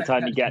 And by the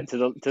time you get to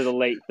the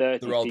late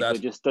 30s, people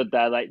dead. just stood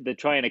there like they're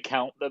trying to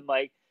count them.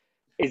 Like,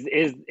 is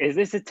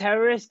this a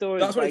terrorist or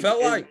that's what it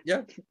felt like?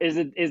 Yeah. Is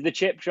the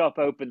chip shop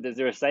opened? Is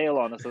there a sale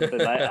on or something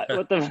like that?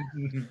 What the?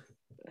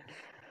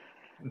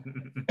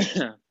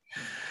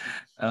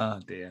 Oh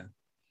dear.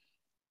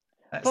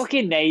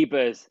 Fucking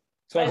Neighbours.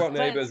 Talk about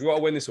Neighbours. We want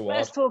to win this award.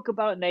 Let's talk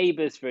about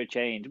Neighbours for a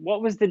change.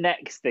 What was the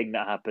next thing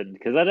that happened?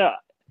 Because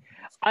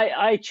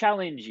I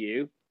challenge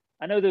you.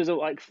 I know there was a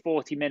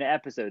 40-minute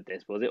episode.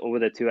 This was it, or were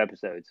there 2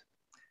 episodes?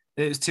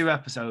 It was 2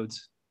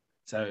 episodes.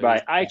 So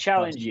right, I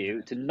challenge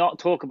you to not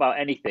talk about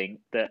anything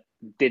that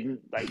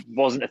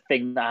wasn't a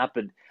thing that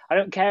happened. I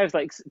don't care if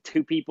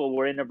 2 people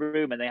were in a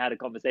room and they had a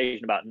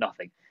conversation about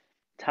nothing.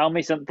 Tell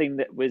me something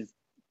that was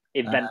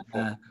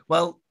eventful.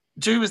 Well,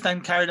 Drew was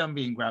then carried on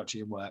being grouchy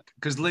at work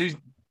because Lou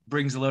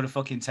brings a load of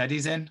fucking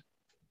teddies in.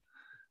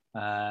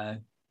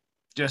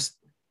 Just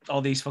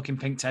all these fucking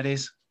pink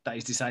teddies that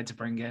he's decided to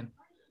bring in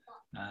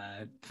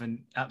for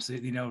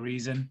absolutely no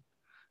reason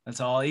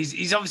at all.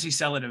 He's obviously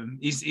selling them.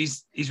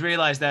 He's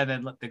realised there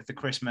that the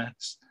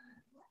Christmas,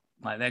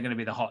 they're going to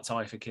be the hot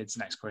toy for kids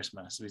next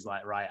Christmas. So he's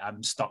like, right,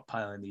 I'm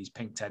stockpiling these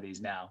pink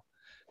teddies now.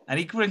 And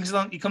he comes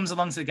along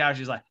to the garage.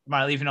 He's like, am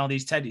I leaving all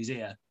these teddies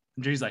here?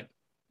 And Drew's like,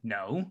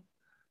 no.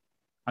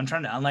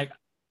 I'm like,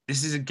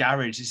 this is a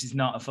garage. This is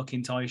not a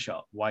fucking toy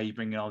shop. Why are you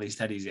bringing all these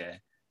teddies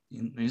here?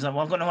 And he's like,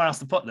 well, I've got nowhere else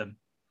to put them.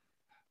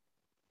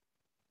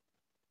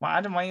 Why,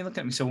 Adam, why are you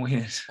looking at me so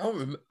weird?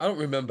 I don't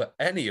remember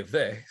any of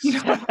this. You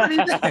know what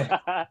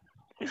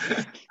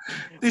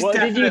What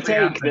did you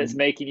take that's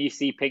making you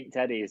see pink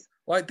teddies?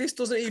 Like, this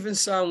doesn't even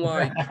sound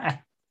like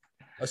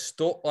a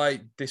stuff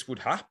like this would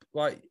happen.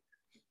 Like,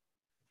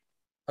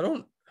 I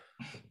don't.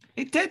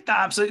 It did.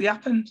 That absolutely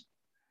happened.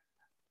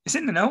 It's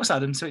in the notes,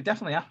 Adam, so it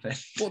definitely happened.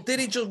 Well,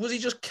 was he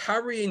just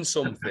carrying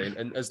something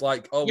and as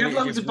like, oh, we Yeah,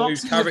 need to give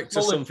Lou's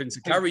character something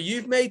to carry?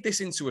 You've made this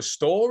into a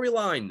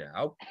storyline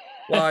now.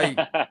 Like,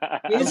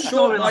 I'm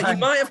sure, like, you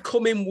might have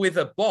come in with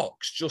a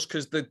box just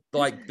because the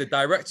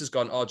director's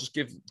gone, oh, just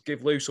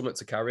give Lou something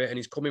to carry it, and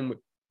he's coming with.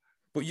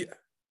 But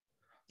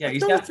I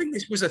don't think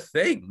this was a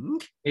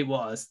thing. It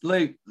was.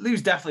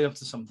 Lou's definitely up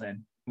to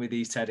something with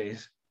these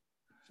teddies.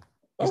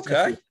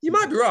 Okay, you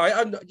might be right.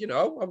 I'm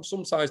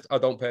sometimes I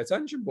don't pay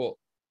attention, but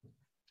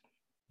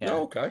yeah.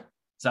 No, okay.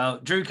 So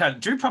Drew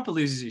proper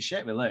loses his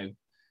shit with Lou.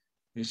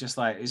 He's just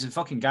like, it's a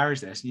fucking garage.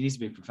 This you need to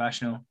be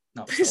professional.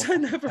 Not this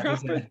never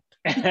happened.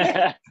 He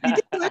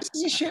did lose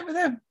his shit with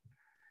him.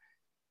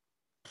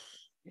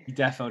 He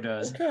defo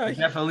does. Okay.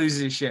 He defo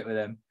loses his shit with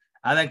him,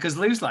 and then because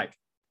Lou's like,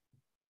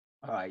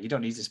 all right, you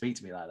don't need to speak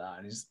to me like that.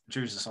 And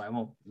Drew's just like,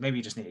 well, maybe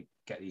you just need to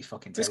get these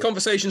fucking. This teddies.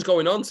 conversation's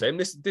going on, Tim.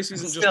 This isn't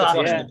just Still a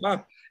flash happening. in the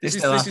pan. This It's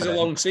is still a happening.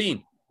 long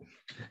scene.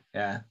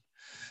 Yeah.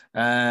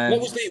 What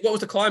was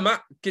the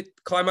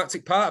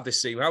climactic part of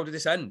this scene? How did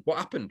this end? What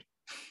happened?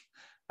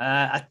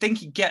 I think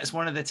he gets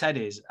one of the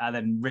teddies and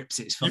then rips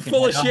its You're fucking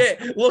full of head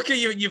off. shit. Look at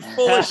you. You're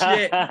full of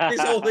shit.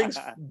 This whole thing's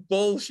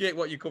bullshit.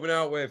 What you're coming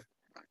out with?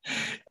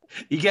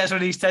 He gets one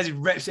of these teddies,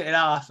 rips it in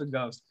half, and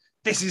goes,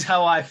 "This is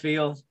how I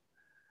feel,"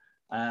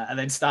 and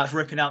then starts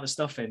ripping out the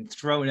stuffing,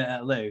 throwing it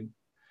at Lou.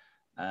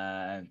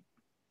 Yeah,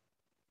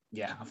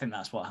 I think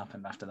that's what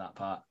happened after that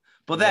part.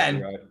 But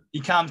then Right.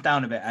 he calms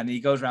down a bit and he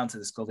goes round to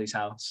the Scully's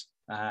house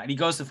and he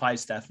goes to fight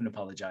Steph and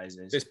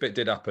apologizes. This bit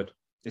did happen.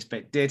 This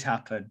bit did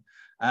happen.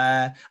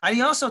 And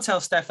he also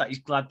tells Steph that he's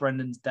glad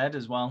Brendan's dead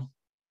as well.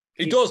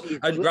 He does. He's-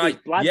 And he's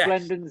right, Glad yes.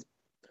 Brendan's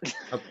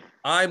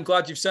I'm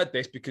glad you've said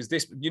this because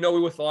this, we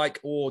were like,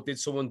 oh, did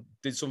something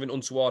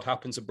untoward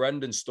happen to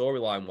Brendan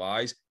storyline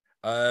wise?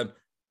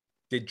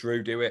 Did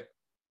Drew do it?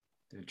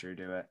 Did Drew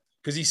do it?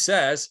 Because he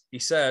says,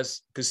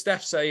 because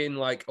Steph's saying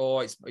like,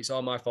 oh, it's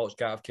all my fault. She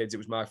can't have kids. It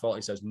was my fault.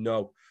 He says,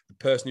 no, the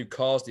person who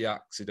caused the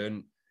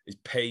accident is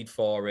paid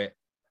for it,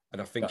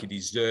 and I think he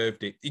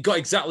deserved it. He got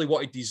exactly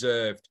what he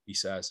deserved. He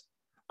says,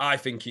 I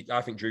think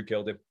Drew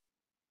killed him.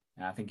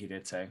 Yeah, I think he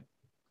did too.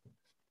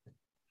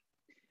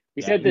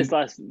 He Yeah, said this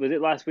last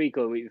week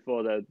or the week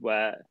before though,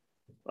 where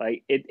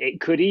like it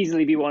could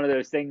easily be one of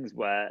those things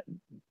where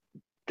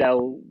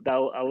they'll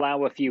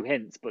allow a few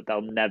hints, but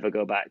they'll never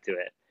go back to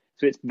it.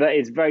 So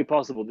it's very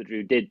possible that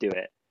Drew did do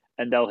it,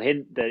 and they'll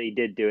hint that he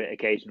did do it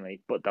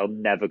occasionally, but they'll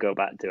never go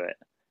back to it.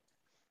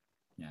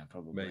 Yeah,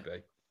 probably.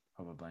 Maybe.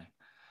 Probably.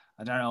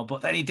 I don't know.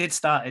 But then he did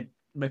start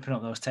ripping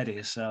up those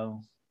teddies,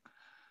 so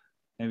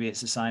maybe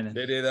it's a sign.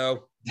 Did he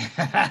though?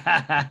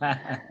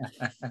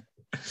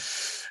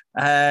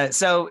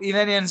 So he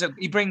ends up,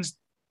 he brings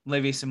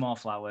Livy some more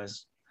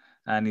flowers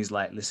and he's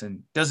like,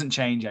 listen, doesn't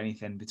change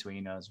anything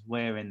between us.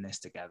 We're in this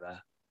together.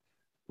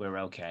 We're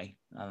okay.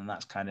 And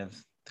that's kind of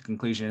the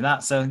conclusion of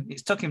that. So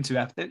it took him 2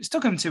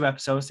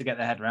 episodes to get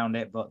their head around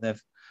it, but they're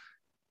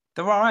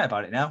all right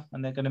about it now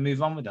and they're going to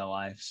move on with their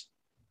lives,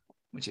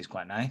 which is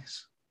quite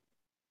nice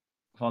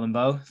for them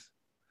both.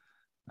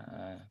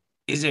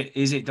 Is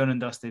it done and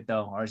dusted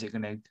though, or is it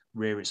going to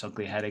rear its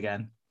ugly head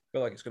again? I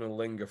feel like it's going to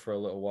linger for a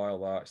little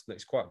while.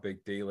 It's quite a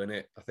big deal, isn't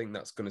it? I think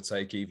that's going to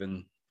take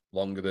even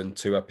longer than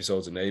 2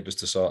 episodes of Neighbours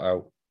to sort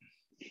out.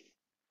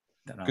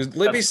 Because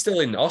Libby's still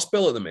in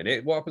hospital at the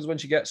minute. What happens when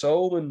she gets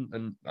home?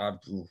 And I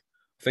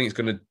think it's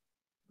going to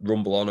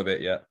rumble on a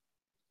bit yet.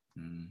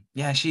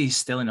 Yeah, she's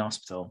still in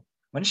hospital.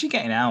 When is she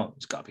getting out?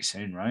 It's got to be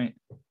soon, right?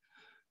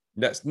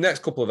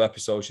 Next couple of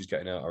episodes, she's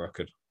getting out, I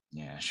reckon.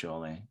 Yeah,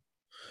 surely.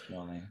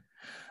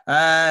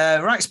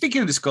 Right,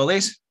 speaking of the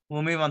Scullys,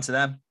 we'll move on to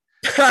them.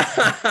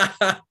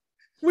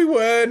 We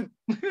weren't.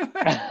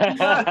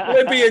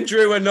 Libby and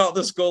Drew are not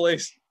the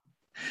Scullys.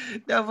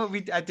 No, but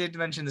I did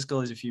mention the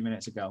Scullys a few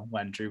minutes ago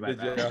when Drew went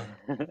there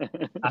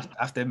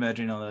after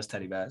murdering all those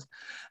teddy bears.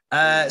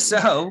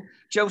 So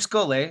Joe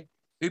Scully,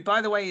 who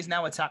by the way is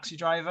now a taxi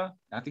driver.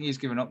 I think he's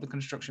given up the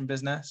construction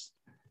business.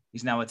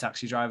 He's now a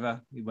taxi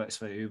driver. He works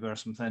for Uber or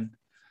something.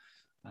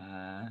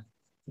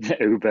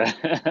 Uber.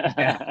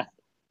 Yeah.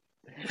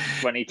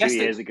 22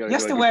 years ago. He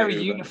has to wear a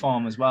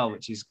uniform as well,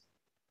 which is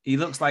he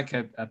looks like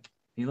a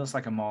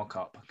mall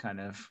cop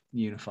kind of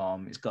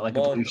uniform. He's got like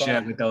a blue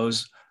shirt with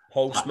those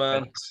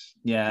postman.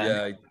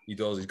 Yeah, he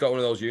does. He's got one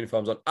of those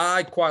uniforms on.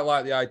 I quite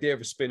like the idea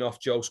of a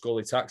spin-off Joe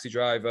Scully taxi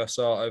driver,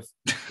 sort of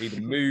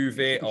either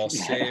movie or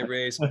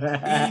series.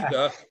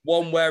 Either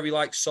one where he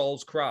like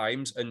solves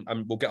crimes, and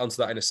we'll get onto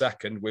that in a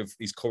second with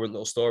his current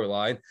little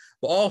storyline.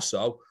 But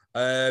also,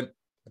 I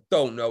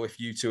don't know if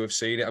you two have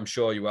seen it. I'm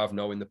sure you have,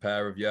 knowing the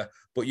pair of you.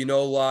 But you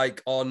know,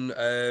 like on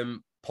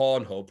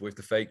Pornhub with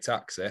the fake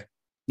taxi.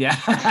 Yeah.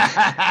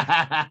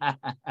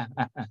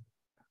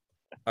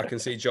 I can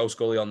see Joe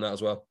Scully on that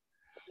as well.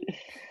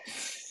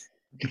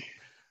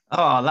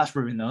 Oh, that's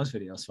ruined those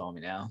videos for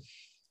me now.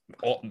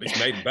 Oh, it's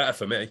made it better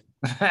for me.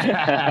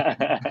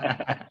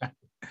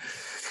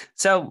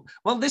 So,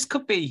 well, this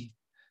could be,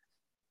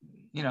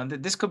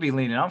 this could be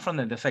leaning on from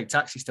the fake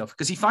taxi stuff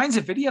because he finds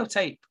a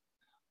videotape.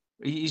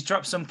 He's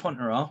dropped some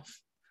punter off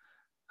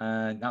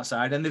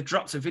outside and they've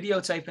dropped a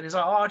videotape and he's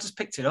like, oh, I just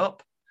picked it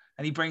up.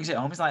 And he brings it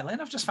home. He's like,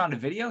 Lynn, I've just found a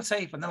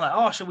videotape. And they're like,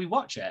 oh, shall we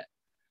watch it?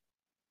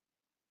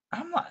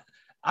 I'm like,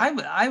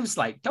 I was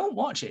like, don't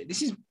watch it.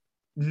 This is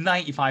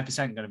 95%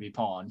 going to be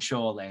porn,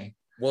 surely.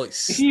 Well, it's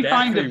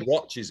Steph who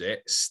watches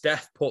it.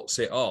 Steph puts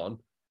it on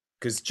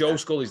because Joe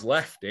Scully's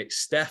left it.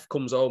 Steph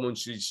comes home and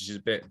she's a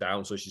bit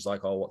down. So she's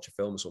like, I'll watch a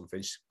film or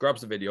something. She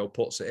grabs the video,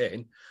 puts it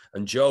in.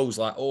 And Joe's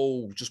like, I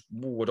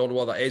don't know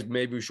what that is.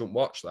 Maybe we shouldn't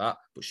watch that.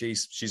 But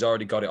she's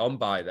already got it on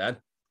by then.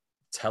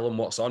 Tell them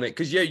what's on it.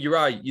 Because, yeah, you're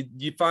right.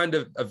 You find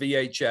a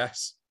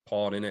VHS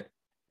porn in it.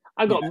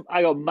 I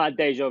got mad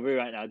deja vu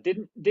right now.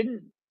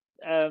 Didn't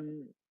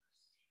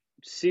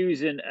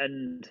Susan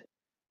and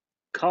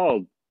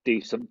Carl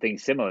do something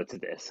similar to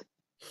this?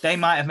 They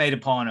might have made a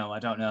porno. I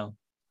don't know.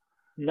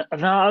 No,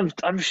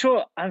 I'm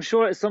sure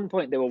at some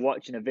point they were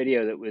watching a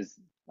video that was,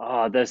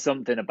 oh, there's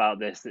something about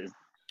this.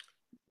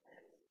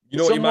 You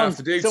know what you might have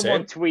to do,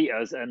 someone Tim? tweet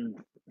us, and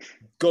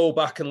Go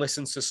back and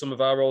listen to some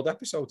of our old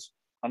episodes.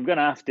 I'm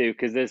gonna have to,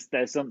 because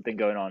there's something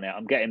going on here.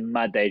 I'm getting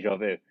mad deja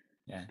vu.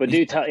 Yeah. But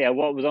do tell,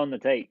 what was on the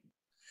tape?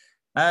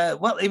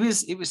 Well, it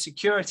was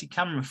security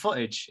camera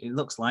footage. It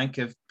looks like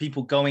of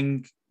people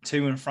going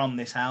to and from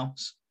this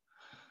house.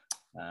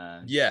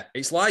 Yeah,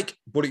 it's like,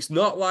 but it's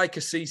not like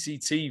a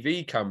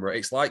CCTV camera.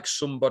 It's like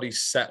somebody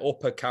set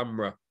up a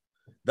camera.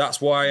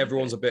 That's why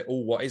everyone's a bit, oh,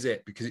 what is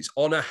it? Because it's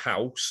on a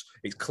house.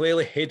 It's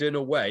clearly hidden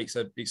away.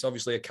 It's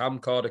obviously a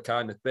camcorder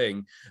kind of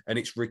thing, and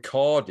it's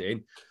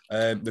recording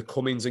the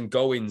comings and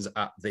goings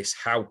at this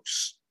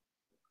house.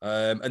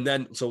 And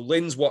then, so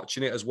Lynn's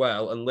watching it as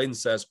well, and Lynn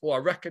says, "Oh, I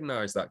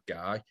recognise that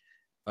guy.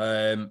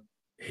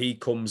 He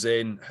comes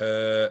in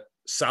her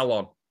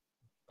salon,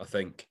 I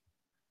think."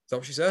 Is that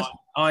what she says?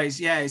 Oh,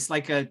 it's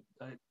like Or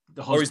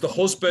he's the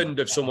husband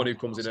of someone who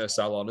comes in her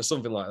salon or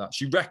something like that.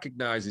 She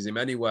recognises him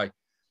anyway.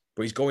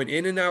 But he's going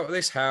in and out of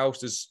this house.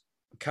 There's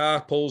a car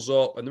pulls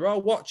up and they're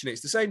all watching it.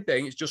 It's the same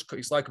thing.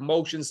 It's like a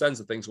motion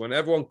sensor thing. So when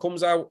everyone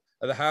comes out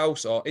of the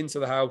house or into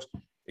the house,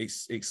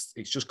 it's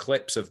just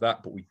clips of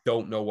that, but we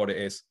don't know what it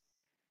is.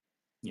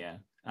 Yeah.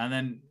 And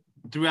then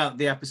throughout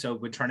the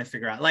episode, we're trying to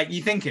figure out, like,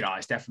 you're thinking, oh,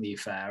 it's definitely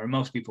affair. And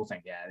most people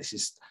think, yeah, this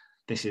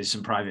is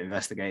some private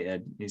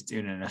investigator. He's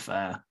doing an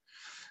affair.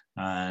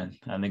 And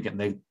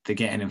they're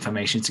getting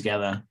information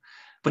together.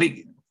 But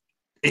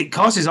it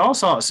causes all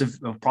sorts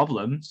of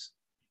problems.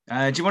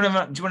 Do you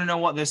want to know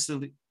what the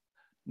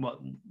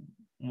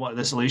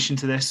solution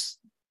to this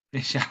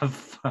is,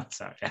 Shav?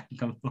 Sorry,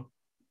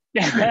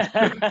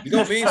 You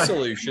don't mean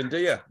solution, do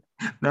you?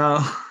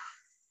 No.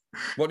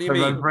 What do you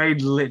mean? My brain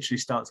literally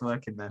starts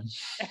working then.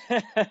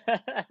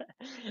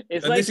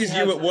 It's and like this is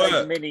you at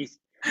work.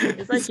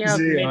 It's like you have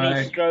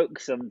mini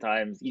strokes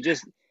sometimes.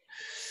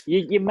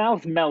 Your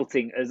mouth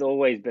melting has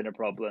always been a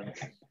problem.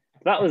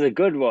 That was a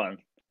good one.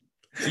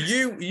 So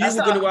you were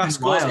going to ask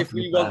us if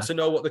we want to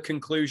know what the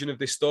conclusion of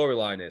this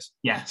storyline is.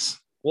 Yes.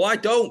 Well, I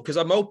don't, because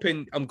I'm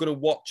hoping I'm going to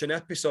watch an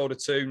episode or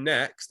two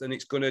next, and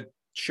it's going to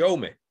show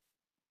me.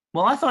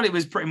 Well, I thought it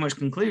was pretty much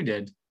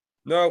concluded.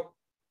 No,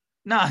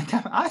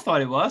 I thought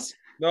it was.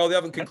 No, they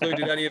haven't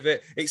concluded any of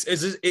it. It's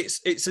as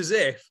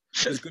if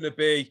there's going to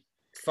be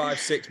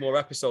 5-6 more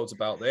episodes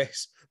about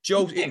this.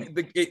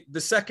 The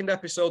second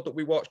episode that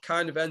we watched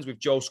kind of ends with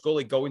Joe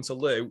Scully going to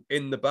Lou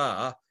in the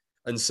bar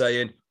and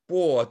saying,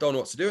 "Whoa, I don't know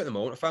what to do at the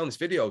moment. I found this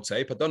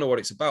videotape. I don't know what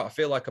it's about. I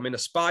feel like I'm in a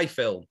spy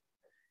film."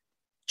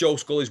 Joe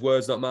Scully's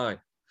words, not mine.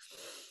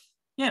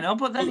 Yeah, no,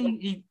 but then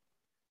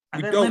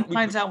Lynn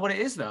finds out what it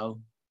is,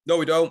 though. No,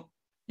 we don't.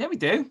 Yeah, we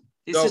do.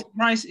 It's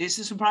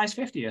a surprise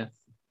 50th.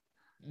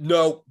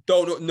 No,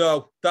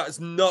 no. That has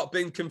not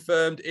been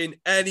confirmed in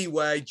any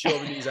way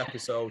during these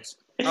episodes.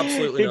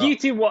 Absolutely not. Did you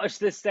two watch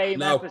the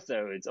same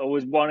episodes, or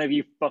was one of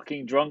you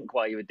fucking drunk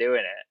while you were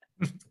doing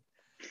it?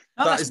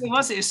 No, that's what it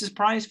was. It's a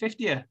surprise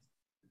 50th.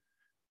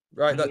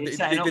 Right, he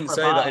didn't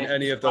say that in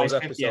any of those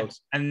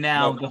episodes. And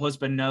now the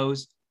husband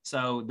knows.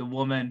 So the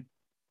woman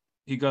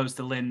who goes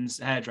to Lynn's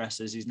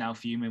hairdressers is now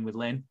fuming with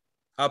Lynn.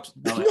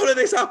 None of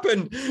this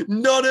happened.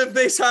 None of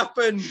this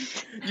happened.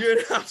 You're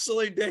an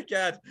absolute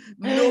dickhead.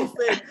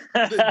 Nothing.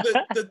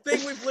 The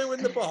thing with Lou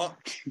in the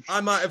box,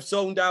 I might have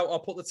zoned out or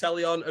put the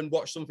telly on and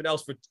watched something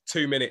else for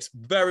 2 minutes.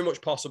 Very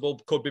much possible.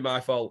 Could be my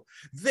fault.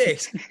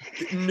 This,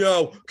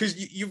 no, because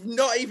you've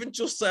not even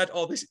just said,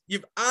 oh, this.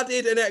 You've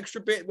added an extra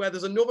bit where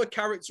there's another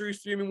character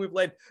who's fuming with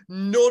Lynn.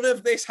 None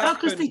of this happened.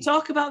 Because they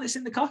talk about this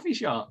in the coffee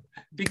shop.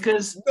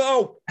 Because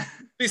no,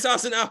 this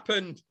hasn't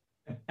happened.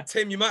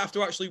 Tim, you might have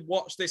to actually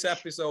watch this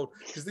episode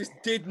because this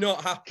did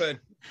not happen.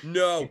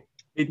 No,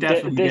 it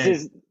definitely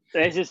did.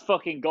 This is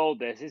fucking gold.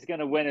 This is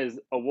going to win us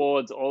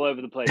awards all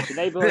over the place. The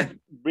Neighborhood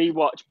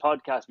Rewatch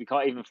podcast. We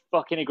can't even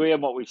fucking agree on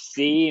what we've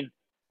seen.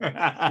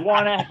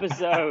 One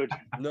episode.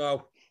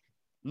 No,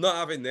 not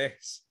having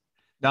this.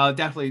 No,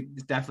 definitely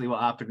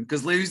what happened.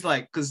 Because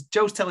because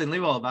Joe's telling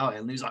Lou all about it,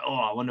 and Lou's like, "Oh,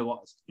 I wonder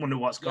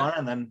what's going on."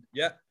 And then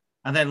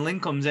And then Lynn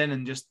comes in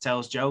and just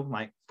tells Joe,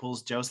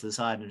 pulls Joe to the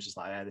side and is just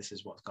like, yeah, this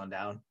is what's gone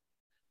down.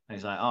 And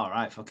he's like, all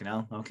right, fucking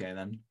hell. Okay,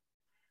 then.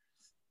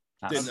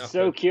 I'm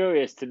so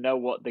curious to know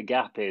what the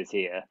gap is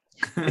here.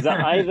 Is that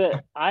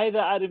either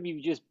Adam,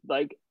 you've just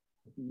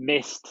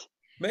missed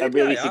a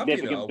really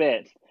significant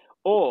bit,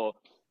 or,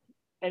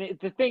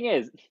 the thing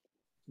is,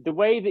 the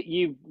way that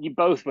you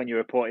both, when you're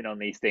reporting on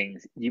these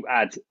things, you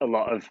add a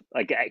lot of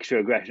extra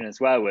aggression and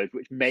swear words,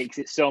 which makes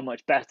it so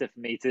much better for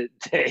me to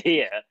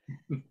hear.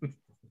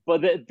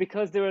 But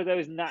because there are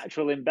those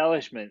natural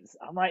embellishments,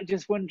 I'm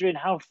just wondering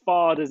how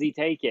far does he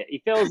take it?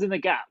 He fills in the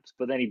gaps,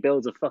 but then he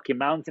builds a fucking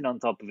mountain on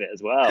top of it as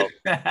well.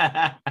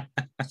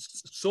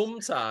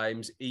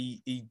 Sometimes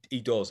he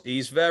does.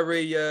 He's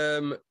very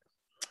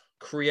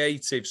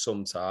creative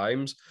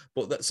sometimes,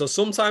 but so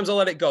sometimes I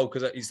let it go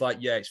because he's like,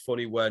 yeah, it's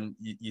funny when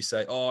you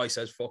say, oh, he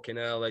says fucking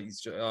hell.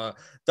 That's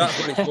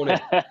when it's funny.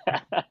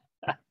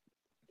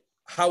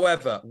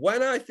 However,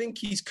 when I think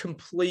he's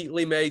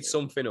completely made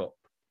something up,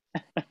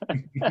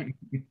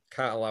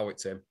 Can't allow it,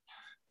 Tim.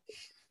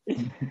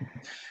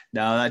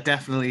 No, that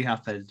definitely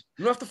happened.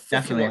 You have to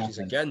fucking Definitely watch this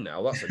happened. again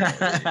now. That's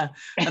annoying.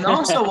 And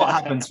also, what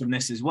happens from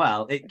this as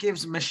well? It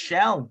gives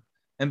Michelle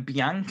and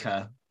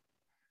Bianca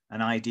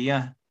an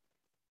idea.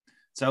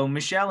 So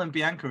Michelle and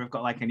Bianca have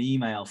got like an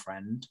email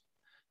friend,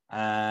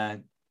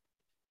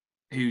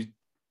 who's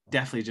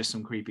definitely just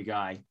some creepy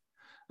guy,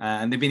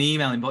 and they've been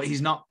emailing, but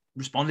he's not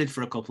responded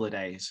for a couple of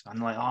days. I'm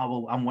like, oh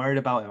well, I'm worried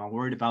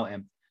about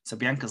him. So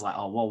Bianca's like,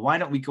 oh well, why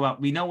don't we go out?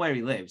 We know where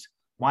he lives.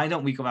 Why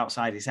don't we go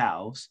outside his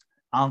house?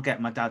 I'll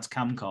get my dad's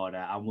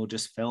camcorder and we'll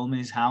just film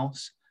his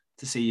house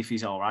to see if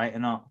he's all right or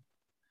not.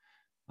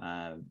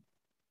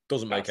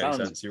 Doesn't make any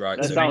sense. You're right.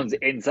 That Tim. sounds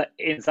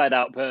inside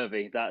out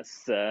pervy.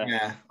 That's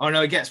Yeah. Oh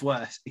no, it gets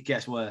worse.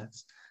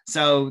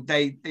 So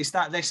they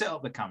set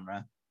up the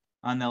camera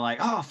and they're like,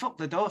 oh fuck,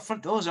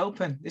 front door's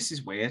open. This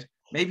is weird.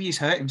 Maybe he's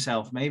hurt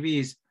himself.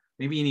 Maybe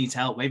he needs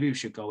help. Maybe we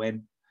should go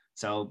in.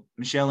 So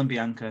Michelle and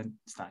Bianca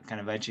start kind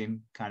of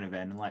edging in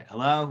and like,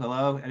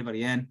 hello,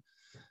 anybody in?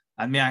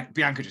 And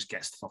Bianca just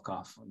gets the fuck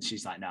off. And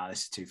she's like, no,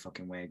 this is too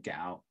fucking weird. Get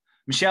out.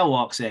 Michelle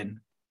walks in,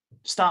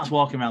 starts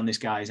walking around this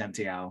guy's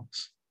empty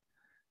house.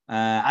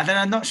 And then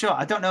I'm not sure.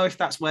 I don't know if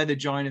that's where the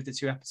join of the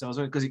two episodes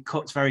were because it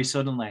cuts very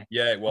suddenly.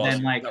 Yeah, it was.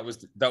 Then, like,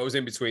 that was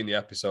in between the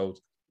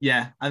episodes.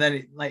 Yeah, and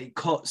then it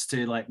cuts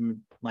to like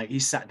he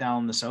sat down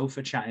on the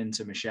sofa chatting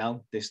to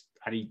Michelle.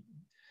 And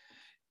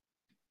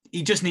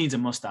he just needs a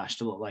mustache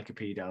to look like a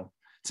pedo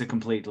to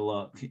complete the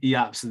look. He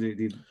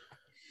absolutely.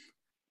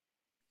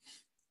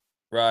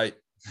 Right.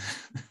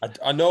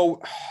 I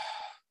know.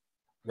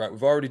 Right,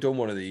 we've already done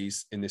one of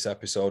these in this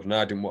episode, and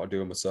I didn't want to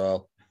do it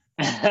myself.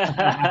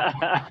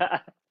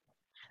 I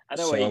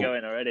know where you're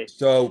going already.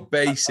 So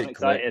basically,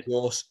 excited.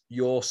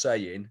 you're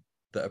saying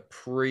that a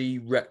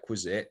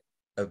prerequisite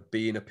of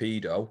being a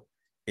pedo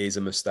is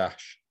a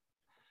mustache.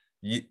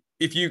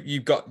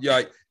 You've got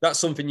that's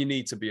something you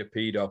need to be a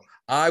pedo.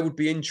 I would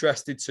be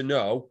interested to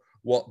know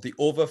what the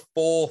other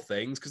four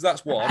things, because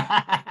that's one.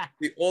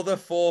 The other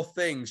four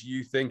things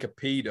you think a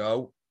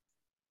pedo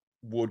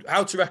would,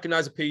 how to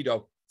recognize a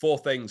pedo. 4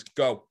 things.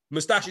 Go.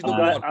 Mustache is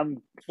number one.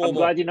 I'm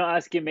glad you're not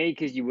asking me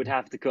because you would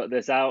have to cut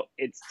this out.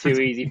 It's too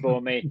easy for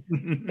me.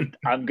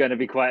 I'm going to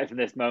be quiet from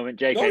this moment.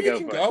 JK, no, you go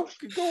can for go.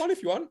 it. Go on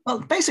if you want. Well,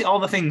 basically, all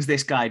the things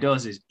this guy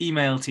does is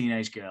email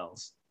teenage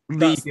girls.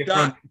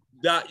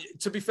 That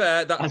to be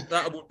fair,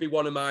 that would be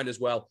one of mine as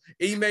well.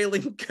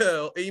 Emailing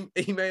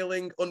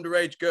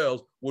underage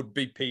girls would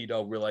be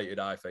pedo related,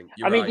 I think.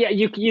 You're right. Yeah,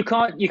 you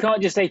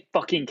can't just say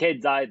fucking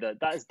kids either.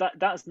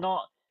 That's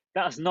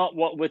not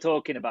what we're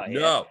talking about here.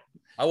 No,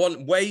 I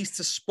want ways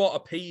to spot a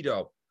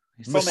pedo.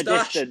 From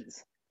Mustache, a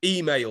distance.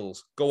 Emails.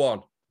 Go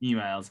on.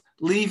 Emails.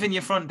 Leaving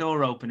your front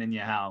door open in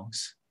your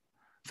house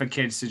for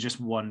kids to just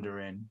wander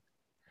in.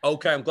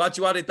 Okay, I'm glad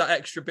you added that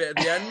extra bit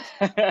at the end.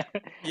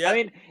 Yeah. I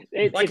mean,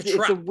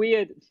 it's a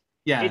weird.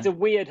 Yeah. It's a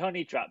weird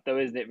honey trap, though,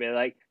 isn't it? Really,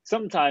 like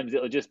sometimes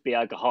it'll just be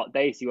like a hot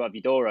day, so you have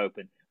your door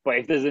open. But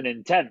if there's an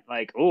intent,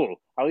 like, oh,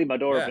 I'll leave my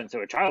door open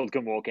so a child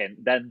can walk in,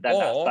 then that's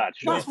bad.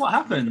 Sure. That's what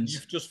happens.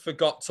 You've just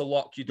forgot to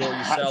lock your door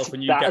yourself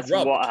and you get robbed.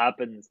 That's what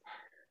happens.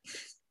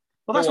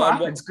 Well, that's what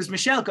happens because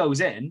Michelle goes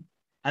in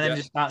and then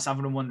just starts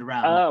having a wander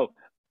around. Oh,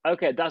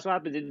 okay. That's what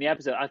happens in the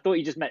episode. I thought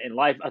you just meant in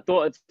life. I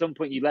thought at some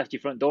point you left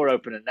your front door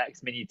open and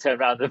next minute you turn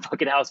around and the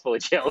fucking house full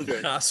of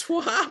children. That's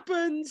what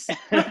happens.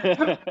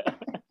 I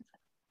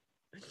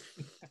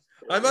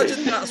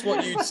imagine that's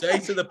what you'd say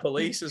to the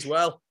police as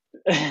well.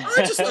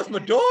 I just left my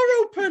door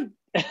open.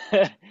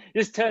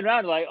 Just turn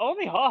around like,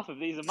 only half of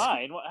these are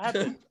mine. What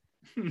happened?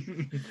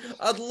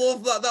 I'd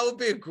love that. That would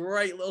be a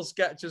great little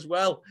sketch as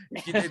well.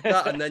 If you did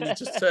that and then you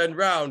just turned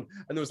around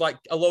and there was like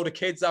a load of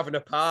kids having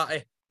a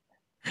party.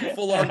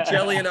 Full on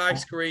jelly and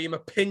ice cream, a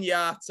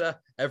piñata,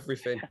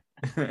 everything.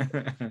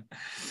 And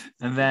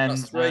then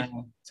that's 3.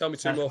 Tell me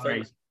 2 more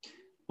things.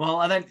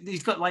 Well, and then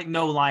he's got like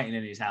no lighting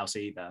in his house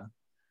either.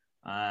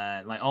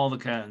 Like all the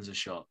curtains are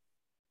shut.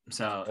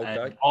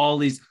 So all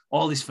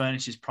his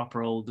furniture is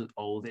proper old.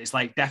 It's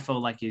like defo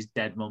like his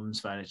dead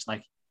mum's furniture.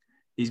 Like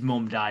his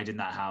mum died in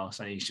that house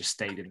and he's just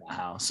stayed in that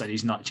house. So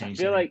he's not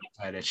changed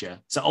furniture.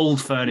 It's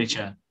old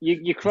furniture.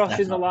 You're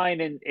crossing the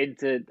line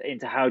into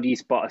how do you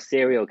spot a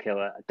serial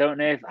killer? I don't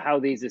know how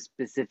these are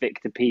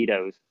specific to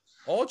pedos.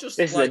 Or just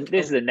this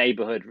is a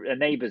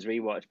neighbors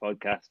rewatch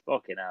podcast.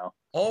 Fucking hell.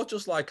 Or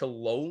just like a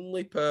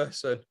lonely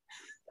person.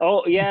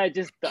 Oh yeah,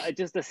 just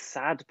a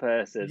sad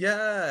person.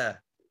 Yeah.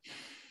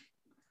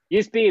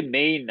 You're just being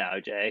mean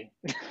now, Jay.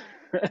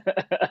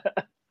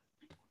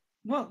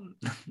 Well,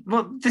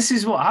 this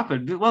is what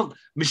happened. Well,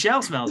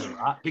 Michelle smells a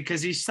rat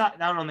because he sat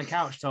down on the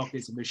couch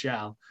talking to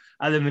Michelle,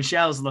 and then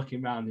Michelle's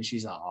looking around and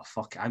she's like, "Oh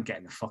fuck, I'm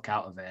getting the fuck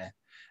out of here."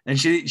 And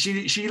she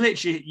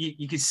literally,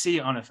 you could see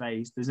it on her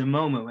face. There's a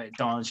moment where it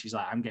dawns. She's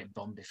like, "I'm getting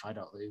bummed if I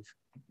don't leave.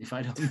 If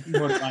I don't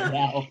leave right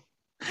now."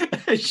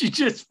 She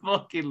just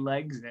fucking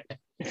legs it.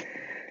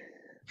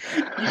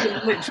 You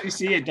can literally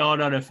see it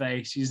dawn on her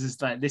face. She's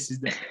just like,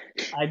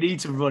 I need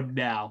to run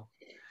now.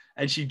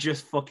 And she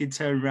just fucking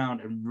turned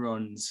around and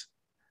runs.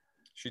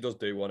 She does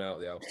do one out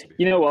of the house, to be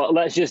You fair. know what?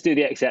 Let's just do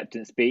the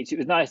acceptance speech. It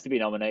was nice to be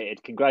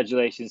nominated.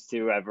 Congratulations to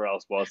whoever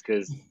else was,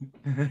 because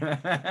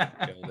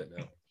Killed it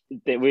now.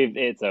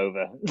 it's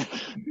over.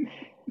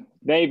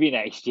 Maybe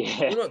next We're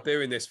year. not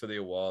doing this for the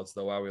awards,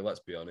 though, are we?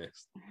 Let's be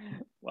honest.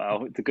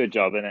 Well, it's a good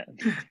job, isn't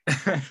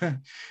it?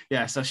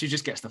 Yeah, so she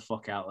just gets the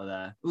fuck out of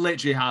there.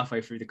 Literally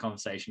halfway through the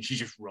conversation, she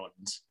just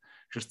runs,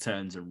 just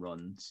turns and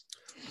runs.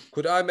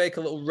 Could I make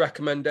a little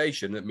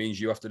recommendation that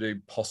means you have to do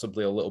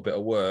possibly a little bit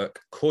of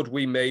work? Could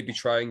we maybe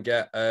try and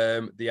get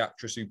the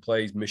actress who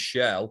plays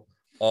Michelle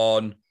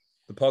on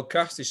the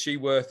podcast? Is she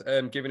worth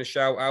giving a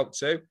shout out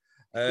to?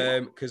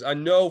 Because I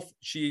know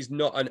she's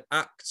not an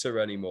actor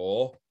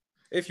anymore.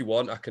 If you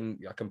want, I can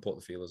put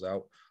the feelers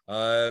out.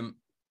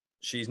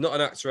 She's not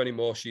an actor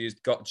anymore. She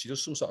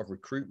does some sort of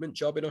recruitment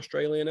job in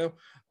Australia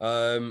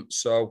now.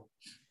 So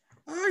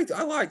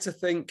I like to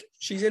think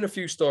she's in a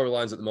few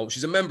storylines at the moment.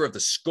 She's a member of the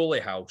Scully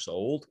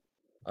household,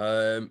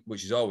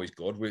 which is always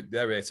good.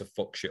 They're here to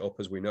fuck shit up,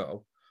 as we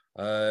know.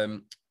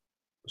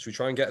 Should we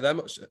try and get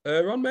them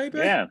on, maybe?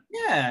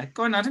 Yeah.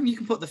 Go on, Adam. You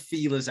can put the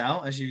feelers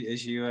out as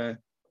you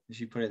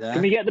put it there.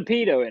 Can we get the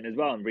pedo in as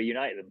well and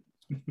reunite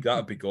them?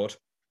 That'd be good.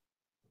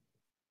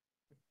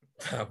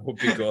 That would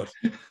be good.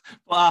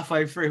 Well,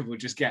 halfway through, we'll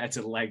just get her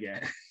to leg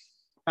it.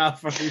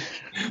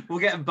 We'll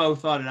get them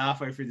both on, and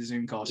halfway through the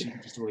Zoom call, she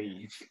can just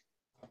leave.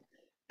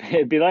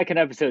 It'd be like an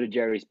episode of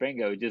Jerry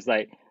Springer, just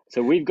like,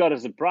 so we've got a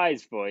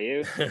surprise for you.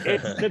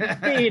 It's the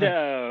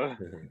pedo.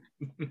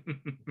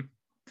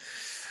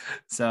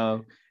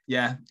 So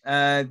yeah,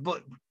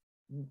 but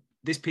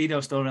this pedo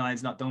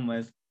storyline's not done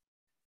with.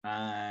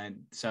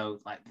 So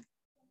like,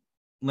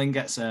 Lynn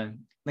gets a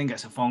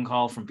phone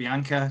call from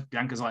Bianca.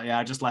 Bianca's like, yeah,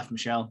 I just left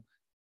Michelle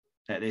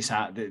at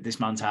this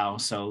man's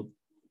house. So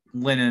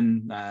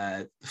Lynn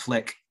and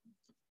Flick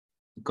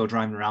go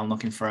driving around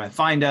looking for her,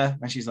 find her,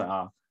 and she's like,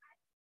 oh,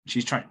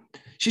 she's trying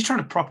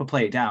to proper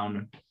play it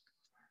down.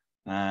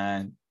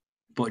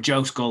 But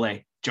Joe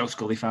Scully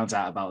finds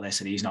out about this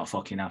and he's not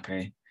fucking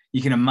happy.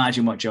 You can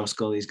imagine what Joe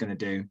Scully's going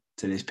to do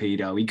to this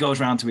pedo. He goes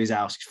round to his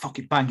house, he's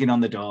fucking banging on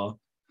the door,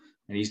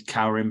 and he's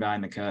cowering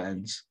behind the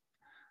curtains.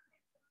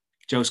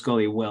 Joe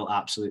Scully will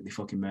absolutely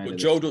fucking murder. But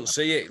Joe doesn't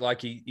see it. Like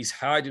he's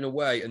hiding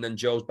away, and then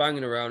Joe's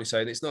banging around. He's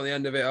saying it's not the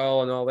end of it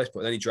all and all this.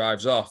 But then he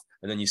drives off,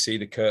 and then you see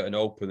the curtain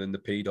open and the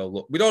pedo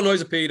look. We don't know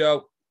he's a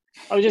pedo.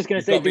 I was just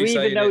going to say, do we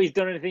even know he's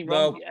done anything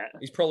wrong yet?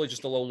 He's probably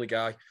just a lonely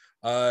guy.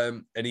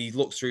 And he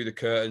looks through the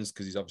curtains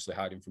because he's obviously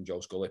hiding from Joe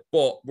Scully.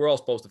 But we're all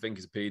supposed to think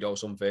he's a pedo or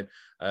something.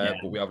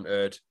 But we haven't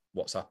heard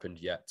what's happened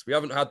yet. We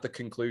haven't had the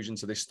conclusion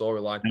to this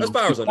storyline, as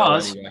far as I know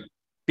anyway.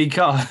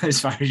 Because, as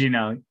far as you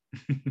know,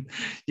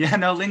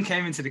 Lynn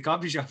came into the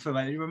coffee shop for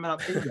me. You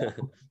remember that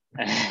pedo?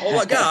 Oh,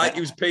 that guy,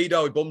 he was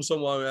pedo. He bummed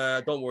someone.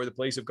 Don't worry, the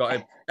police have got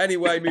him.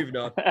 Anyway, moving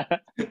on.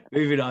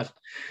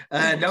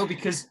 No,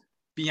 because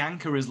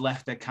Bianca has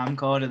left their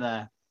camcorder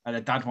there, and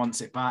her dad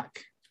wants it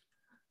back.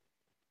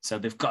 So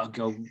they've got to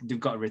go. They've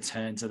got to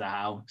return to the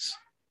house,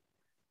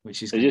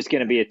 which is. There's just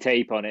going to be a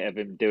tape on it of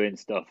him doing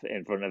stuff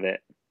in front of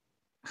it.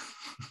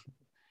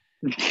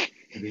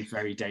 It'd be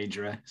very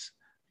dangerous.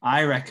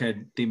 I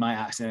reckon they might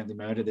accidentally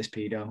murder this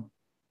pedo.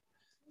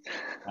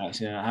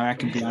 I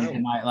reckon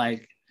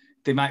Bianca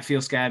they might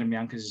feel scared, and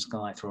Bianca's just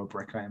gonna throw a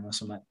brick at him or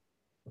something.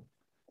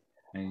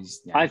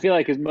 I feel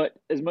like as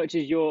much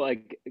as you're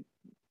like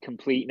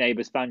complete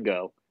Neighbours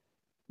fangirl,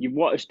 you've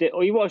watched it,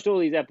 or you watched all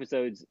these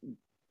episodes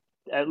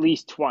at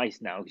least twice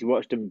now, because you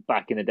watched them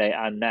back in the day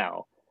and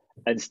now,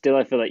 and still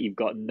I feel like you've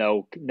got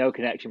no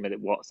connection with it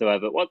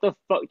whatsoever. What the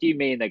fuck do you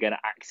mean they're going to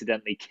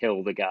accidentally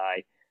kill the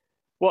guy?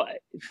 What?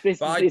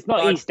 It's not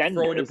EastEnders.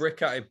 Throwing a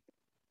brick at him.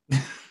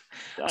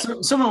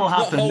 Something will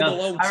happen.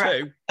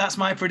 Too. That's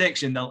my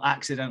prediction. They'll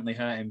accidentally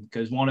hurt him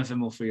because one of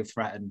them will feel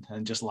threatened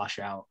and just lash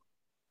out.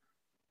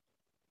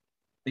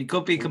 It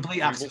could be a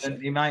complete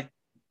accident. They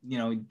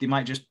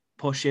might just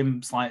push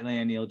him slightly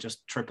and he'll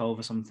just trip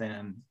over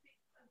something.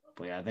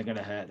 But yeah, they're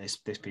gonna hurt this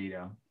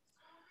pedo,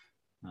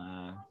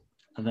 and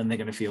then they're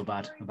gonna feel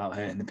bad about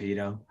hurting the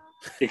pedo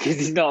because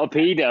he's not a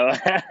pedo.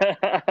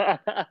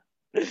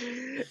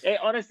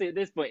 Honestly, at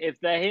this point, if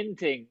they're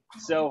hinting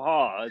so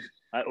hard,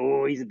 like,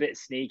 oh, he's a bit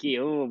sneaky,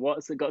 oh,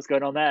 what's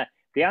going on there?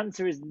 The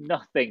answer is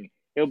nothing.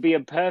 He'll be a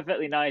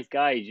perfectly nice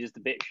guy. He's just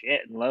a bit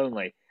shit and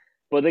lonely.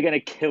 But they're going to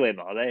kill him,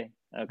 are they?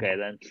 Okay,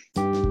 then.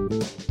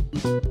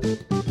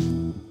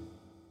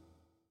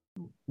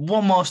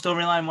 One more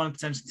storyline I want to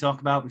potentially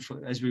talk about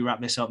as we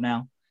wrap this up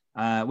now,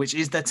 which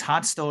is the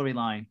Tad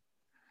storyline.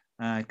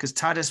 Because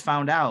Tad has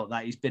found out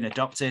that he's been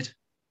adopted.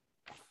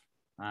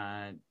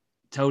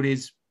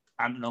 Toadie's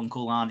aunt and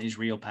uncle aren't his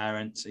real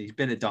parents. He's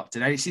been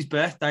adopted. And it's his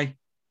birthday.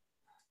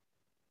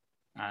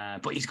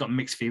 But he's got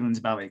mixed feelings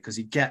about it because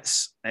he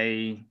gets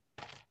a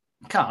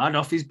card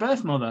off his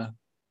birth mother.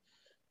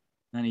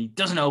 And he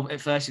doesn't know at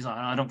first. He's like,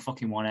 oh, I don't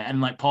fucking want it.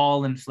 And like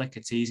Paul and Flick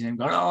are teasing him,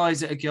 going, oh,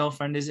 is it a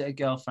girlfriend? Is it a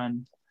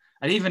girlfriend?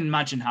 And even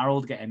Madge and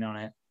Harold getting on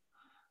it.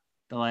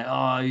 They're like,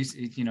 oh,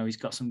 he's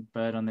got some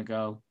bird on the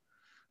go.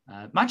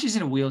 Madge is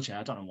in a wheelchair.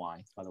 I don't know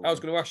why, by the way. I was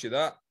going to ask you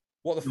that.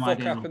 What the fuck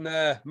happened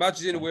there? Madge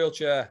is in a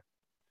wheelchair.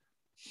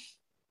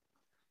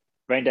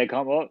 Brain dead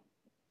can't walk.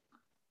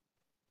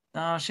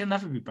 No, she'll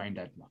never be brain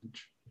dead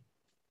much.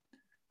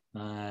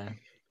 I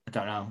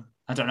don't know.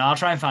 I'll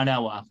try and find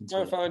out what happens.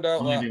 Try and find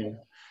out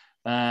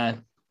that.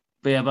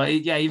 But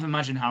even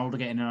imagine Harold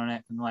getting in on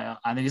it and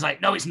then he's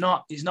like, no, it's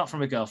not. It's not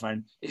from a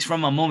girlfriend. It's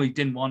from my mum who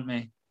didn't want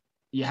me.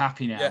 You're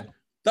happy now. Yeah,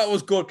 that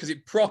was good because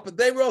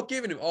they were all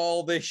giving him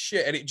all this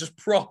shit and it just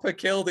proper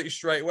killed it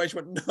straight away. She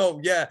went,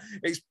 no, yeah,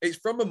 it's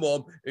from my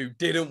mum who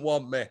didn't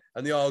want me.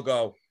 And they all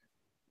go,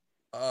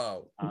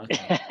 oh.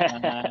 Okay.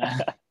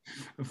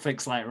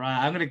 Fix right.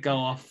 I'm gonna go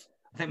off.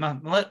 I think my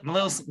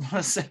little happy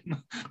birthday,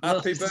 my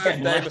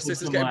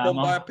sister's getting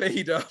bumped by a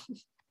pedo.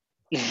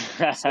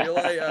 See you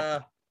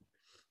later.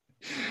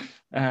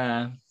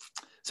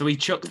 So he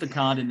chucks the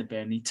card in the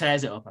bin. He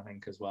tears it up, I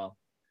think, as well.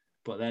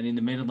 But then in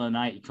the middle of the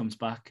night, he comes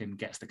back and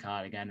gets the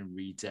card again and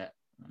reads it.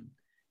 And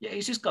yeah,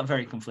 he's just got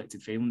very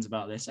conflicted feelings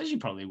about this, as you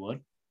probably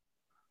would.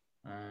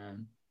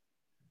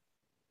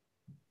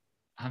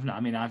 I've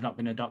not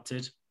been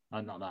adopted.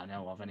 Not that I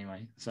know of,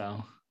 anyway.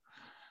 So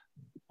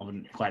I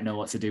wouldn't quite know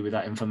what to do with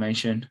that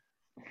information.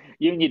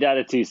 You and your dad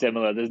are too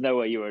similar. There's no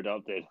way you were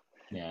adopted.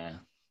 Yeah.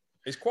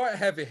 It's quite a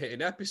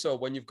heavy-hitting episode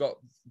when you've got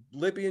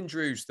Libby and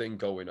Drew's thing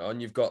going on.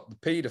 You've got the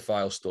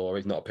paedophile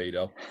story, not a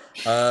pedo.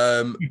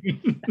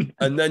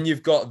 And then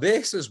you've got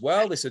this as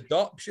well, this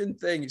adoption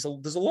thing.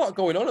 There's a lot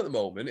going on at the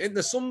moment. And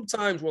there's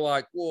sometimes we're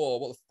like, whoa,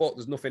 what the fuck?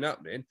 There's nothing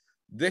happening.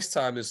 This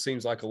time it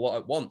seems like a lot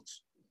at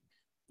once.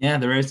 Yeah,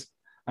 there is.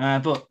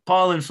 But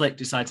Paul and Flick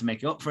decide to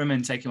make it up for him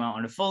and take him out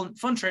on a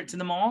fun trip to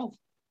the mall.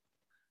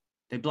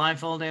 They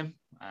blindfold him.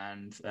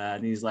 And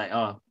he's like,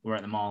 oh, we're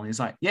at the mall. And he's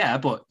like, yeah,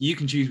 but you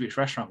can choose which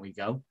restaurant we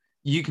go.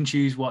 You can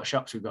choose what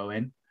shops we go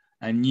in.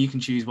 And you can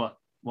choose what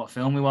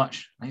film we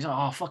watch. And he's like,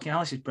 oh, fucking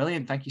hell, this is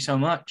brilliant. Thank you so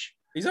much.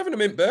 He's having a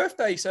mint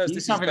birthday. He says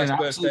this is the best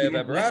birthday I've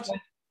ever had.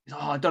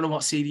 Oh, I don't know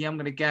what CD I'm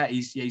going to get.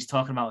 He's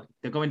talking about,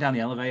 they're going down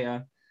the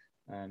elevator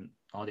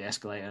or the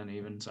escalator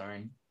even,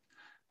 sorry.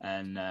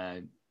 And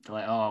they're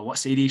like, oh, what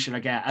CD should I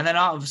get? And then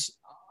out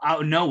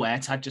of nowhere,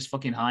 Tad just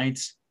fucking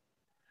hides.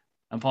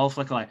 And Paul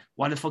Flick are like,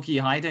 why the fuck are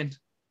you hiding?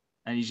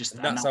 And he's just...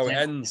 And that's how it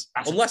ends.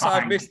 Unless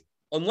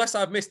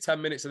I've missed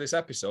 10 minutes of this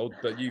episode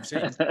that you've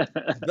seen.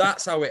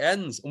 That's how it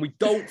ends. And we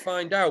don't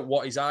find out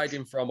what he's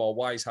hiding from or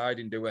why he's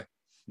hiding, do we?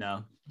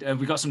 No.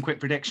 We got some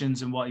quick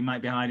predictions on what he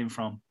might be hiding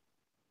from.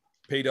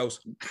 Pedos.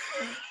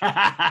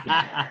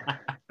 A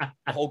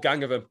whole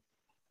gang of them.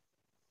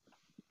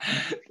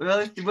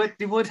 Well,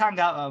 they would hang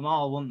out at them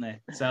all, wouldn't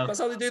they? So that's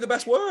how they do the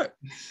best work.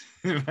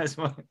 The best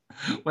work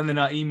when they're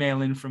not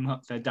emailing from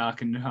their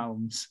darkened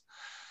homes.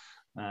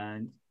 Yeah,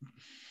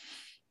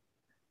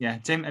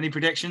 Tim, any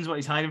predictions? What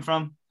he's hiding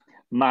from?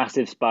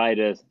 Massive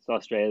spiders. It's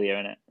Australia,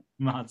 isn't it?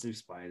 Massive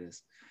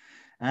spiders.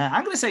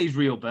 I'm going to say his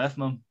real birth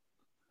mum.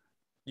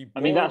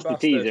 I mean, that's the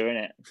teaser,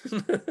 isn't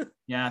it?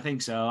 Yeah, I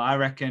think so. I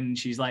reckon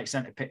she's like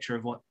sent a picture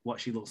of what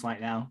she looks like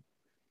now.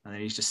 And